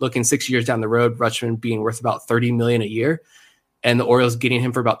 looking 6 years down the road, Rutschman being worth about $30 million a year, and the Orioles getting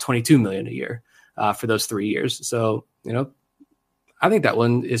him for about $22 million a year for those 3 years. So, I think that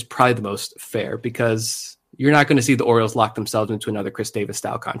one is probably the most fair because you're not going to see the Orioles lock themselves into another Chris Davis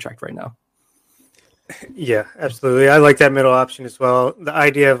style contract right now. Yeah, absolutely. I like that middle option as well. The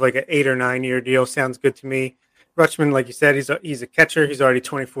idea of like an 8 or 9 year deal sounds good to me. Rutschman, like you said, he's a catcher. He's already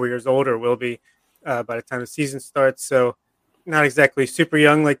 24 years old, or will be by the time the season starts. So not exactly super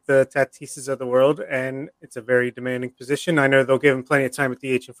young like the Tatises of the world, and it's a very demanding position. I know they'll give him plenty of time at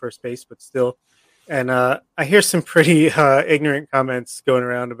DH and first base, but still. And I hear some pretty ignorant comments going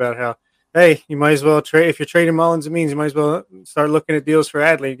around about how, hey, you might as well trade. If you're trading Mullins and Means, you might as well start looking at deals for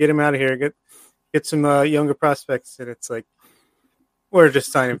Adley. Get him out of here. Get some younger prospects. And it's like, we're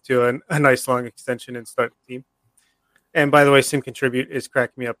just signing him to a nice long extension and start the team. And by the way, Sim Contribute is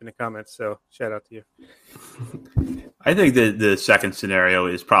cracking me up in the comments. So shout out to you. I think that the second scenario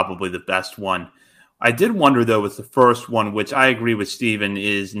is probably the best one. I did wonder, though, with the first one, which I agree with Steven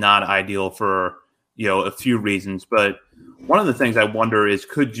is not ideal for a few reasons. But one of the things I wonder is,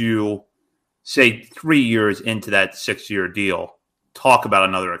 could you, say 3 years into that 6 year deal, talk about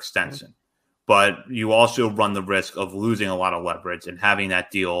another extension? But you also run the risk of losing a lot of leverage and having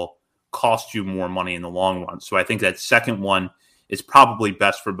that deal cost you more money in the long run. So I think that second one is probably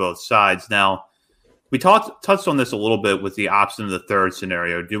best for both sides. Now, we touched on this a little bit with the option of the third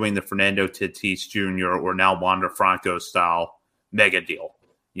scenario, doing the Fernando Tatis Jr. or now Wander Franco style mega deal.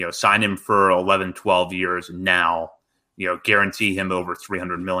 Sign him for 11, 12 years now, guarantee him over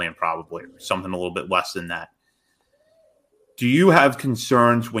 $300 million probably, or something a little bit less than that. Do you have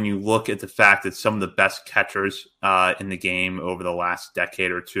concerns when you look at the fact that some of the best catchers in the game over the last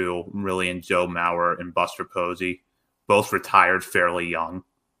decade or two, really in Joe Mauer and Buster Posey, both retired fairly young,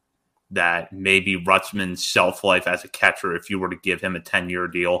 that maybe Rutschman's shelf life as a catcher, if you were to give him a 10-year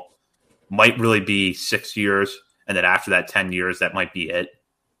deal, might really be 6 years, and that after that 10 years, that might be it,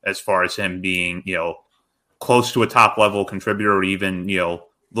 as far as him being, close to a top-level contributor or even, a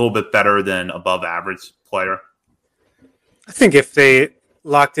little bit better than above-average player? I think if they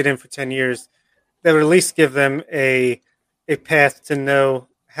locked it in for 10 years, that would at least give them a path to know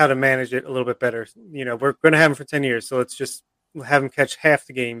how to manage it a little bit better. We're going to have him for 10 years, so let's just have him catch half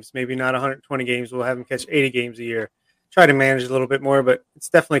the games, maybe not 120 games. We'll have him catch 80 games a year. Try to manage a little bit more, but it's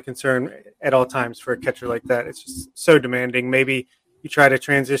definitely a concern at all times for a catcher like that. It's just so demanding. Maybe you try to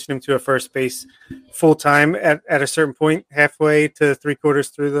transition him to a first base full time at a certain point, halfway to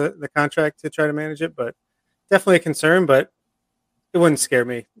 3/4 through the contract to try to manage it. But definitely a concern, but it wouldn't scare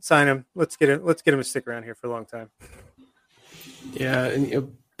me. Sign him. Let's get him to stick around here for a long time. Yeah,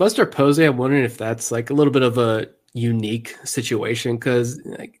 and Buster Posey, I'm wondering if that's like a little bit of a unique situation because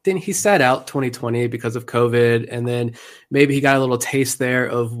then he sat out 2020 because of COVID, and then maybe he got a little taste there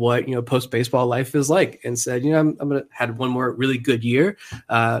of what post baseball life is like, and said, I'm gonna had one more really good year,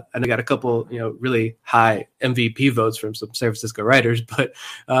 and I got a couple really high MVP votes from some San Francisco writers, but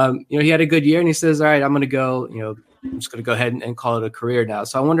he had a good year, and he says, all right, I'm gonna go, I'm just gonna go ahead and call it a career now.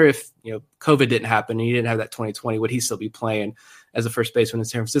 So I wonder if COVID didn't happen and he didn't have that 2020, would he still be playing as a first baseman in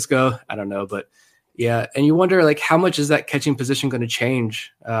San Francisco? I don't know, but yeah, and you wonder how much is that catching position going to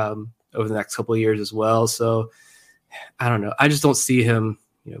change over the next couple of years as well. So I don't know. I just don't see him.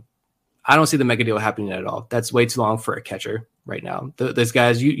 I don't see the mega deal happening at all. That's way too long for a catcher. right now. Those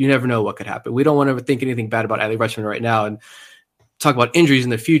guys, you never know what could happen. We don't want to think anything bad about Adley Rutschman right now and talk about injuries in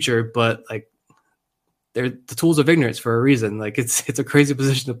the future, but like they're the tools of ignorance for a reason. Like it's a crazy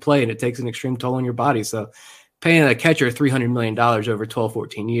position to play and it takes an extreme toll on your body. So paying a catcher $300 million over 12,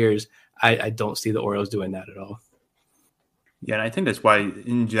 14 years, I don't see the Orioles doing that at all. Yeah, and I think that's why,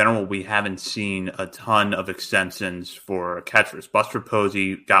 in general, we haven't seen a ton of extensions for catchers. Buster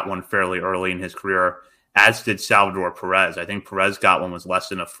Posey got one fairly early in his career, as did Salvador Perez. I think Perez got one was less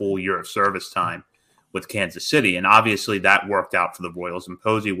than a full year of service time with Kansas City, and obviously that worked out for the Royals, and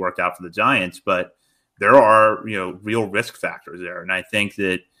Posey worked out for the Giants, but there are, real risk factors there. And I think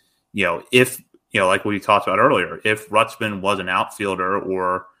that, if, like we talked about earlier, if Rutschman was an outfielder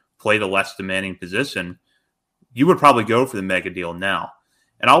or played a less demanding position, you would probably go for the mega deal now.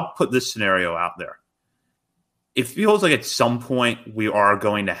 And I'll put this scenario out there. It feels like at some point we are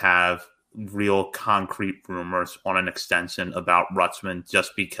going to have real concrete rumors on an extension about Rutschman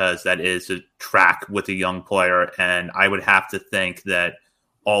just because that is a track with a young player. And I would have to think that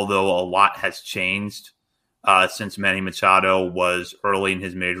although a lot has changed since Manny Machado was early in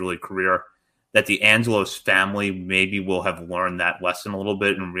his major league career, that the Angelos family maybe will have learned that lesson a little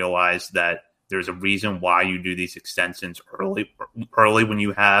bit and realize that there's a reason why you do these extensions early when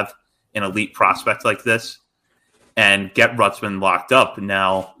you have an elite prospect like this and get Rutschman locked up.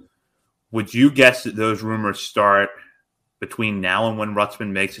 Now, would you guess that those rumors start between now and when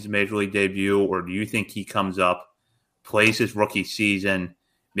Rutschman makes his major league debut, or do you think he comes up, plays his rookie season,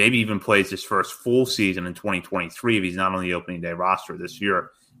 maybe even plays his first full season in 2023 if he's not on the opening day roster this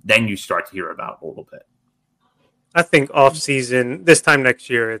year, then you start to hear about it a little bit? I think off season, this time next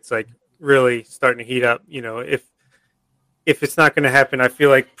year, it's like really starting to heat up. If it's not going to happen, I feel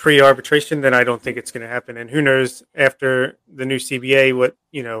like pre-arbitration, then I don't think it's going to happen. And who knows after the new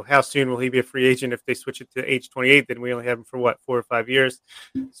CBA, how soon will he be a free agent? If they switch it to age 28, then we only have him for 4 or 5 years.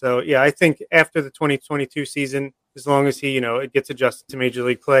 So yeah, I think after the 2022 season, as long as he, it gets adjusted to major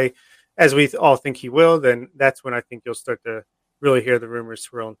league play, as we all think he will, then that's when I think you'll start to really hear the rumors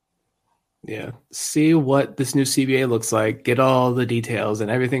swirling. Yeah. See what this new CBA looks like, get all the details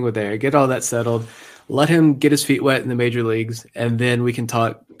and everything with there, get all that settled, let him get his feet wet in the major leagues, and then we can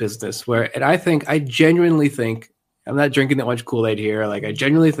talk business. I genuinely think, I'm not drinking that much Kool-Aid here. Like I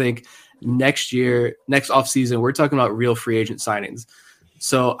genuinely think next offseason, we're talking about real free agent signings.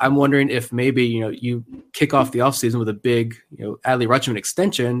 So I'm wondering if maybe, you kick off the offseason with a big, Adley Rutschman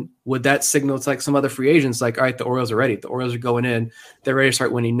extension. Would that signal to like some other free agents like, all right, the Orioles are ready. The Orioles are going in. They're ready to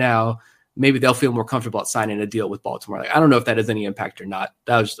start winning now. Maybe they'll feel more comfortable at signing a deal with Baltimore. Like, I don't know if that has any impact or not.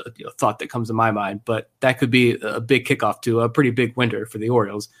 That was a thought that comes to my mind, but that could be a big kickoff to a pretty big winter for the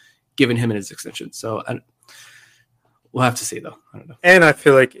Orioles, given him and his extension. So we'll have to see, though. I don't know. And I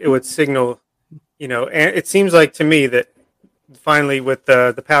feel like it would signal, and it seems like to me that finally with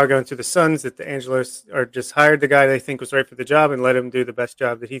the power going to the Suns, that the Angelos are just hired the guy they think was right for the job and let him do the best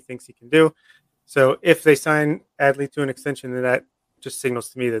job that he thinks he can do. So if they sign Adley to an extension, then that just signals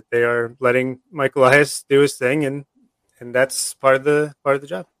to me that they are letting Mike Elias do his thing, and that's part of the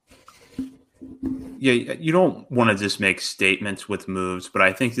job. Yeah, you don't want to just make statements with moves, but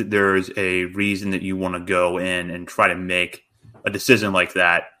I think that there is a reason that you want to go in and try to make a decision like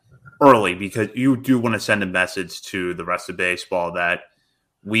that early, because you do want to send a message to the rest of baseball that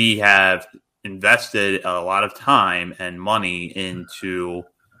we have invested a lot of time and money into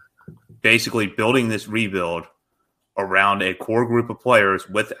basically building this rebuild around a core group of players,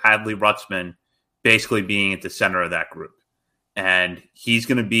 with Adley Rutschman basically being at the center of that group. And he's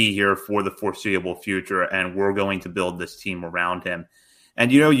going to be here for the foreseeable future, and we're going to build this team around him.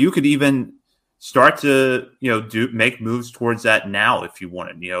 And, you could even start to, make moves towards that now if you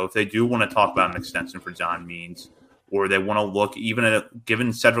wanted. If they do want to talk about an extension for John Means, or they want to look even at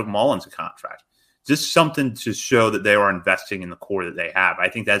giving Cedric Mullins a contract, just something to show that they are investing in the core that they have. I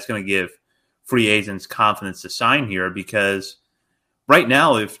think that's going to give free agents confidence to sign here, because right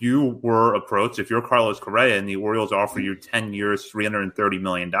now, if you were approached, if you're Carlos Correa and the Orioles offer you 10 years, $330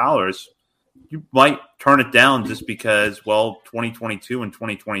 million, you might turn it down just because, 2022 and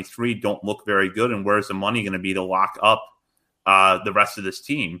 2023 don't look very good. And where's the money going to be to lock up the rest of this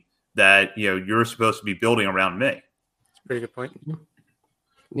team that, you're supposed to be building around me? That's a pretty good point.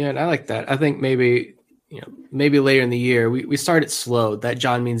 Yeah, and I like that. I think maybe later in the year, we start it slow. That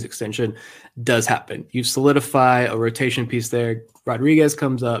John Means extension does happen. You solidify a rotation piece there. Rodriguez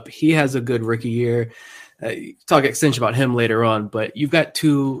comes up. He has a good rookie year. Talk extension about him later on, but you've got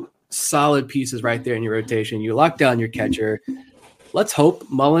two solid pieces right there in your rotation. You lock down your catcher. let's hope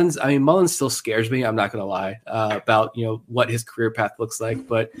Mullins. I mean, Mullins still scares me. I'm not going to lie about what his career path looks like.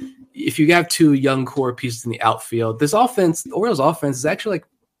 But if you have two young core pieces in the outfield, this offense, the Orioles offense, is actually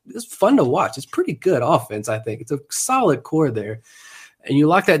it's fun to watch. It's pretty good offense. I think it's a solid core there. And you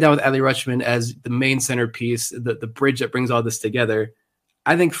lock that down with Adley Rutschman as the main centerpiece, the bridge that brings all this together.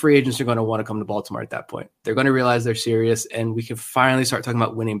 I think free agents are going to want to come to Baltimore at that point. They're going to realize they're serious, and we can finally start talking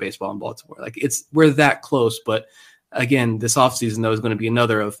about winning baseball in Baltimore. We're that close, but again, this offseason, though, is going to be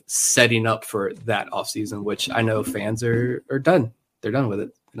another of setting up for that offseason, which I know fans are done. They're done with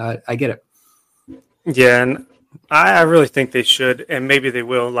it, and I get it. Yeah, and I really think they should, and maybe they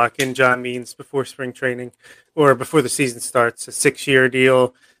will, lock in John Means before spring training or before the season starts. A 6-year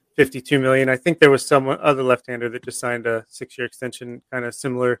deal, $52 million. I think there was some other left-hander that just signed a 6-year extension, kind of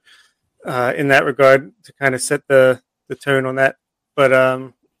similar in that regard, to kind of set the tone on that. But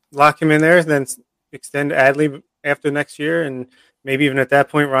lock him in there, then extend Adley after next year, and maybe even at that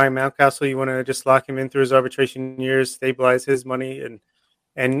point, Ryan Mountcastle, you want to just lock him in through his arbitration years, stabilize his money,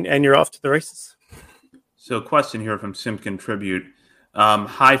 and you're off to the races. So a question here from Simkin Tribute.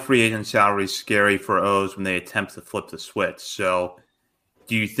 High free agent salaries scary for O's when they attempt to flip the switch. So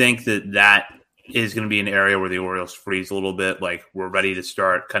do you think that is going to be an area where the Orioles freeze a little bit? Like, we're ready to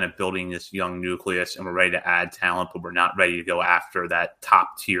start kind of building this young nucleus and we're ready to add talent, but we're not ready to go after that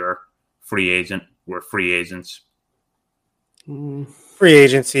top tier free agent. We're free agents. Free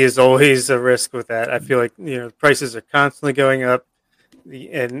agency is always a risk with that. I feel like, prices are constantly going up,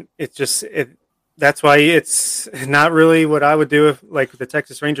 and that's why it's not really what I would do if, like the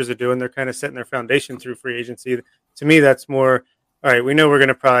Texas Rangers are doing. They're kind of setting their foundation through free agency. To me, that's more, all right, we know we're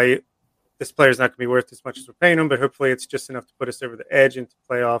going to this player's not going to be worth as much as we're paying him, but hopefully it's just enough to put us over the edge into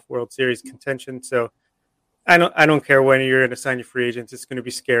playoff World Series contention. So I don't care when you're going to sign your free agents. It's going to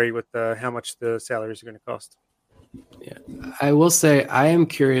be scary with how much the salaries are going to cost. Yeah, I will say I am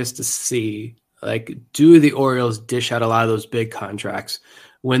curious to see, do the Orioles dish out a lot of those big contracts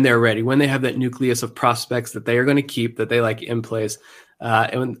when they're ready, when they have that nucleus of prospects that they are going to keep, that they like in place?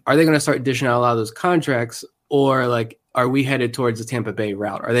 And are they going to start dishing out a lot of those contracts, or are we headed towards the Tampa Bay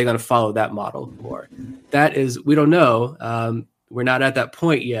route? Are they going to follow that model? Or we don't know. We're not at that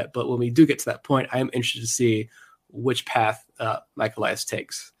point yet, but when we do get to that point, I'm interested to see which path Mike Elias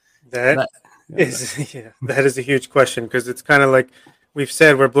takes. That is a huge question, because it's kind of like we've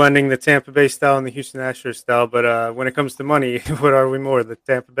said, we're blending the Tampa Bay style and the Houston Astros style. But when it comes to money, what are we more, the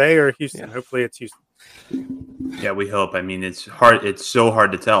Tampa Bay or Houston? Yeah. Hopefully it's Houston. Yeah, we hope. I mean, it's hard. It's so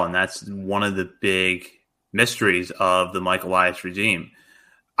hard to tell. And that's one of the big mysteries of the Mike Elias regime.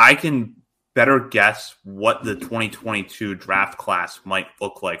 I can better guess what the 2022 draft class might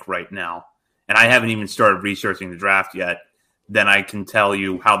look like right now. And I haven't even started researching the draft yet. Then I can tell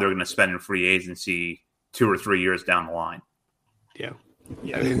you how they're going to spend in free agency 2 or 3 years down the line. Yeah.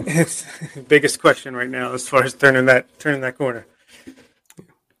 I mean, it's the biggest question right now as far as turning that corner.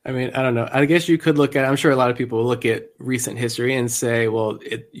 I mean, I don't know. I guess you could look at, I'm sure a lot of people will look at recent history and say, well,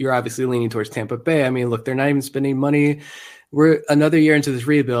 you're obviously leaning towards Tampa Bay. I mean, look, they're not even spending money. We're another year into this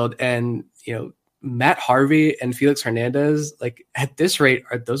rebuild, and, Matt Harvey and Felix Hernandez, at this rate,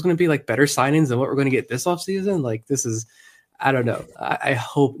 are those going to be better signings than what we're going to get this offseason? This is, I don't know. I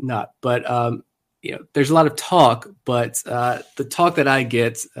hope not. But, there's a lot of talk, but the talk that I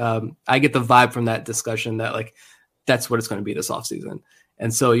get the vibe from that discussion that that's what it's going to be this offseason.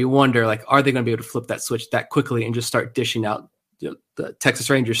 And so you wonder, are they going to be able to flip that switch that quickly and just start dishing out the Texas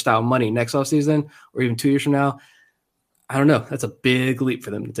Rangers style money next offseason or even 2 years from now? I don't know. That's a big leap for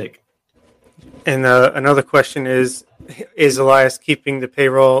them to take. And another question is Elias keeping the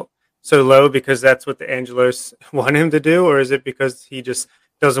payroll so low because that's what the Angelos want him to do, or is it because he just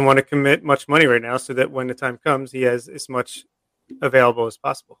doesn't want to commit much money right now so that when the time comes, he has as much available as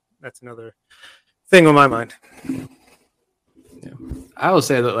possible? That's another thing on my mind. Yeah. I will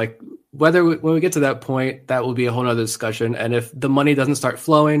say that when we get to that point, that will be a whole nother discussion. And if the money doesn't start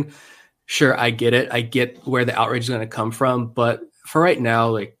flowing, sure, I get it. I get where the outrage is going to come from. But for right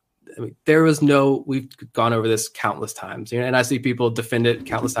now, we've gone over this countless times, and I see people defend it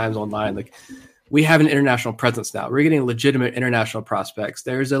countless times online. We have an international presence now. We're getting legitimate international prospects.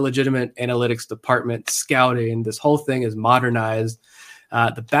 There's a legitimate analytics department, scouting. This whole thing is modernized.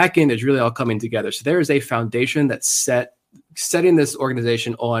 The back end is really all coming together. So there is a foundation that's setting this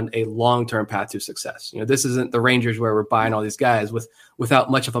organization on a long-term path to success. This isn't the Rangers where we're buying all these guys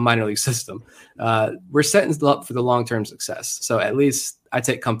without much of a minor league system. We're setting it up for the long-term success. So at least I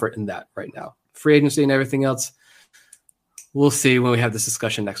take comfort in that right now. Free agency and everything else, we'll see when we have this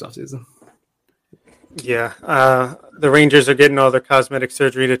discussion next offseason. Yeah, the Rangers are getting all their cosmetic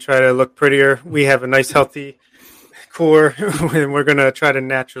surgery to try to look prettier. We have a nice, healthy core, and we're going to try to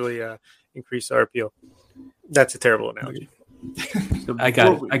naturally increase our appeal. That's a terrible analogy. So I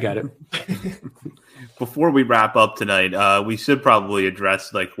got it. Before we wrap up tonight, we should probably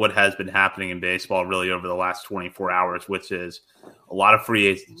address like what has been happening in baseball really over the last 24 hours, which is a lot of free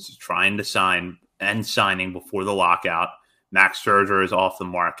agents trying to signing before the lockout. Max Scherzer is off the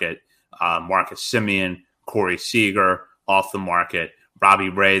market. Marcus Semien, Corey Seager off the market. Robbie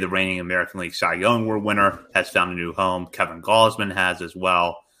Ray, the reigning American League Cy Young Award winner, has found a new home. Kevin Gausman has as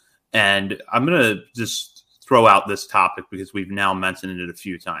well. And I'm going to just throw out this topic because we've now mentioned it a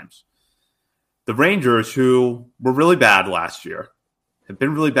few times. The Rangers, who were really bad last year, have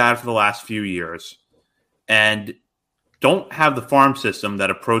been really bad for the last few years, and don't have the farm system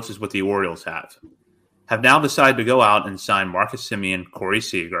that approaches what the Orioles have now decided to go out and sign Marcus Semien, Corey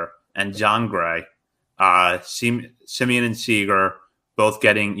Seager, and John Gray. Semien and Seager both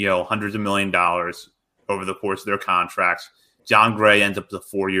getting hundreds of $1 million over the course of their contracts. John Gray ends up with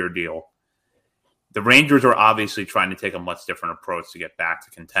a 4-year deal. The Rangers are obviously trying to take a much different approach to get back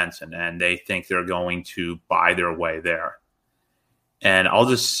to contention, and they think they're going to buy their way there. And I'll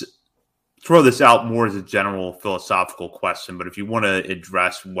just throw this out more as a general philosophical question, but if you want to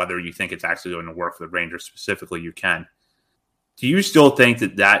address whether you think it's actually going to work for the Rangers specifically, you can. Do you still think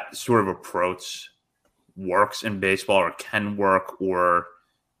that sort of approach works in baseball or can work, or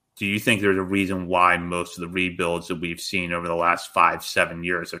do you think there's a reason why most of the rebuilds that we've seen over the last 5-7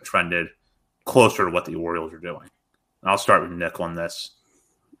 years have trended closer to what the Orioles are doing? And I'll start with Nick on this.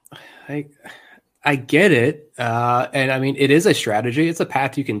 I get it. And I mean, it is a strategy. It's a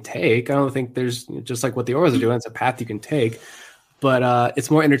path you can take. I don't think there's just like what the Orioles are doing. It's a path you can take, but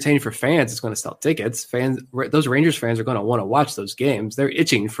it's more entertaining for fans. It's going to sell tickets. Those Rangers fans are going to want to watch those games. They're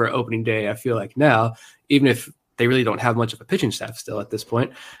itching for opening day. I feel like now, even if they really don't have much of a pitching staff still at this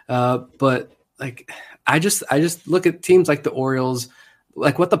point. But like, I just look at teams like the Orioles,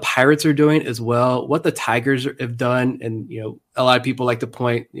 like what the Pirates are doing as well, what the Tigers have done. And, a lot of people like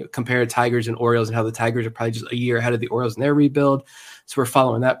to compare Tigers and Orioles and how the Tigers are probably just a year ahead of the Orioles in their rebuild. So we're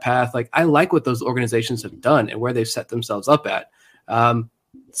following that path. Like, I like what those organizations have done and where they've set themselves up at.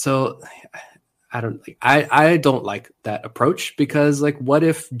 So I don't like that approach because, like, what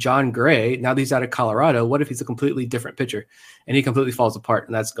if John Gray, now that he's out of Colorado, what if he's a completely different pitcher and he completely falls apart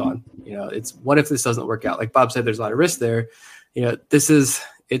and that's gone? It's what if this doesn't work out? Like Bob said, there's a lot of risk there.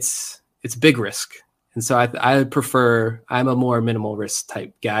 It's big risk. And so I'm a more minimal risk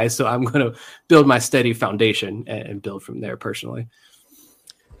type guy. So I'm going to build my steady foundation and build from there personally.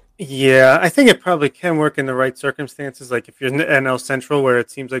 Yeah, I think it probably can work in the right circumstances. Like if you're in the NL Central where it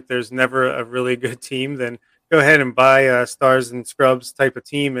seems like there's never a really good team, then go ahead and buy a stars and scrubs type of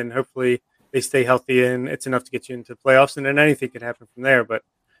team, and hopefully they stay healthy and it's enough to get you into the playoffs, and then anything can happen from there. But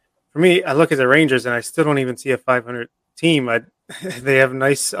for me, I look at the Rangers and I still don't even see a 500 team. They have a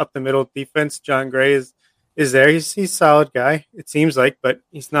nice up the middle defense. John Gray is there. He's a solid guy, it seems like, but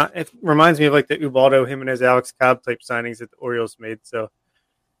he's not. It reminds me of like the Ubaldo, Jimenez, Alex Cobb type signings that the Orioles made. So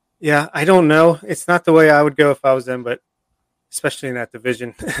yeah, I don't know. It's not the way I would go if I was them, but especially in that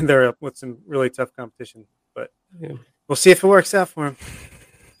division, they're up with some really tough competition. But we'll see if it works out for them.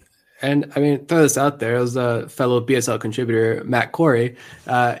 And I mean, throw this out there. It was a fellow BSL contributor, Matt Corey.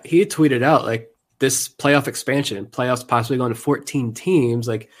 He tweeted out like this playoff expansion, playoffs possibly going to 14 teams.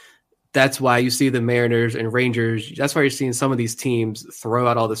 Like that's why you see the Mariners and Rangers. That's why you're seeing some of these teams throw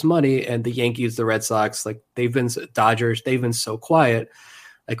out all this money, and the Yankees, the Red Sox, like Dodgers, they've been so quiet.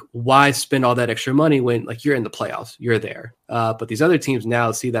 Like, why spend all that extra money when, like, you're in the playoffs, you're there. But these other teams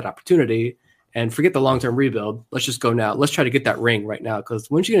now see that opportunity and forget the long-term rebuild. Let's just go now. Let's try to get that ring right now. Because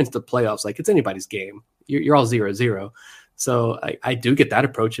once you get into the playoffs, like, it's anybody's game. You're all 0-0. So I do get that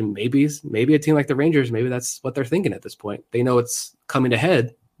approach. And maybe a team like the Rangers, maybe that's what they're thinking at this point. They know it's coming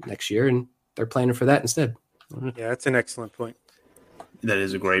ahead next year, and they're planning for that instead. Yeah, that's an excellent point. That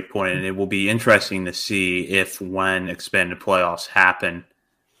is a great point. And it will be interesting to see if when expanded playoffs happen,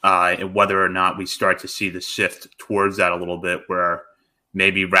 whether or not we start to see the shift towards that a little bit, where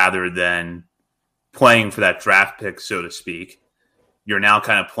maybe rather than playing for that draft pick, so to speak, you're now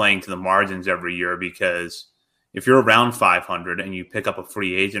kind of playing to the margins every year, because if you're around 500 and you pick up a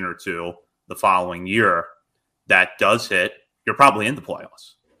free agent or two the following year that does hit, you're probably in the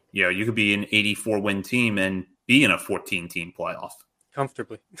playoffs. You could be an 84-win team and be in a 14-team playoff.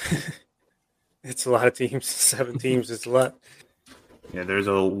 Comfortably. It's a lot of teams. 7 teams is a lot. Yeah, there's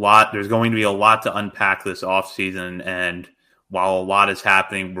going to be a lot to unpack this offseason, and while a lot is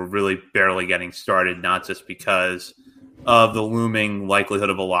happening, we're really barely getting started, not just because of the looming likelihood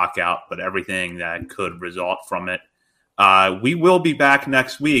of a lockout, but everything that could result from it. We will be back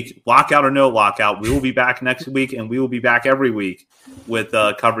next week, lockout or no lockout. We will be back next week, and we will be back every week with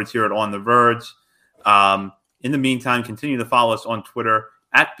coverage here at On the Verge. In the meantime, continue to follow us on Twitter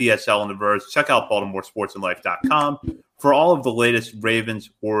at BSL on the Verge. Check out BaltimoreSportsAndLife.com for all of the latest Ravens,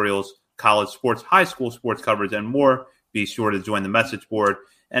 Orioles, college sports, high school sports coverage, and more. Be sure to join the message board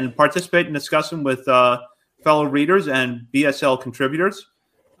and participate in discussion with fellow readers and BSL contributors.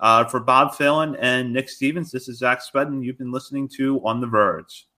 For Bob Phelan and Nick Stevens, this is Zach Spedden. You've been listening to On the Verge.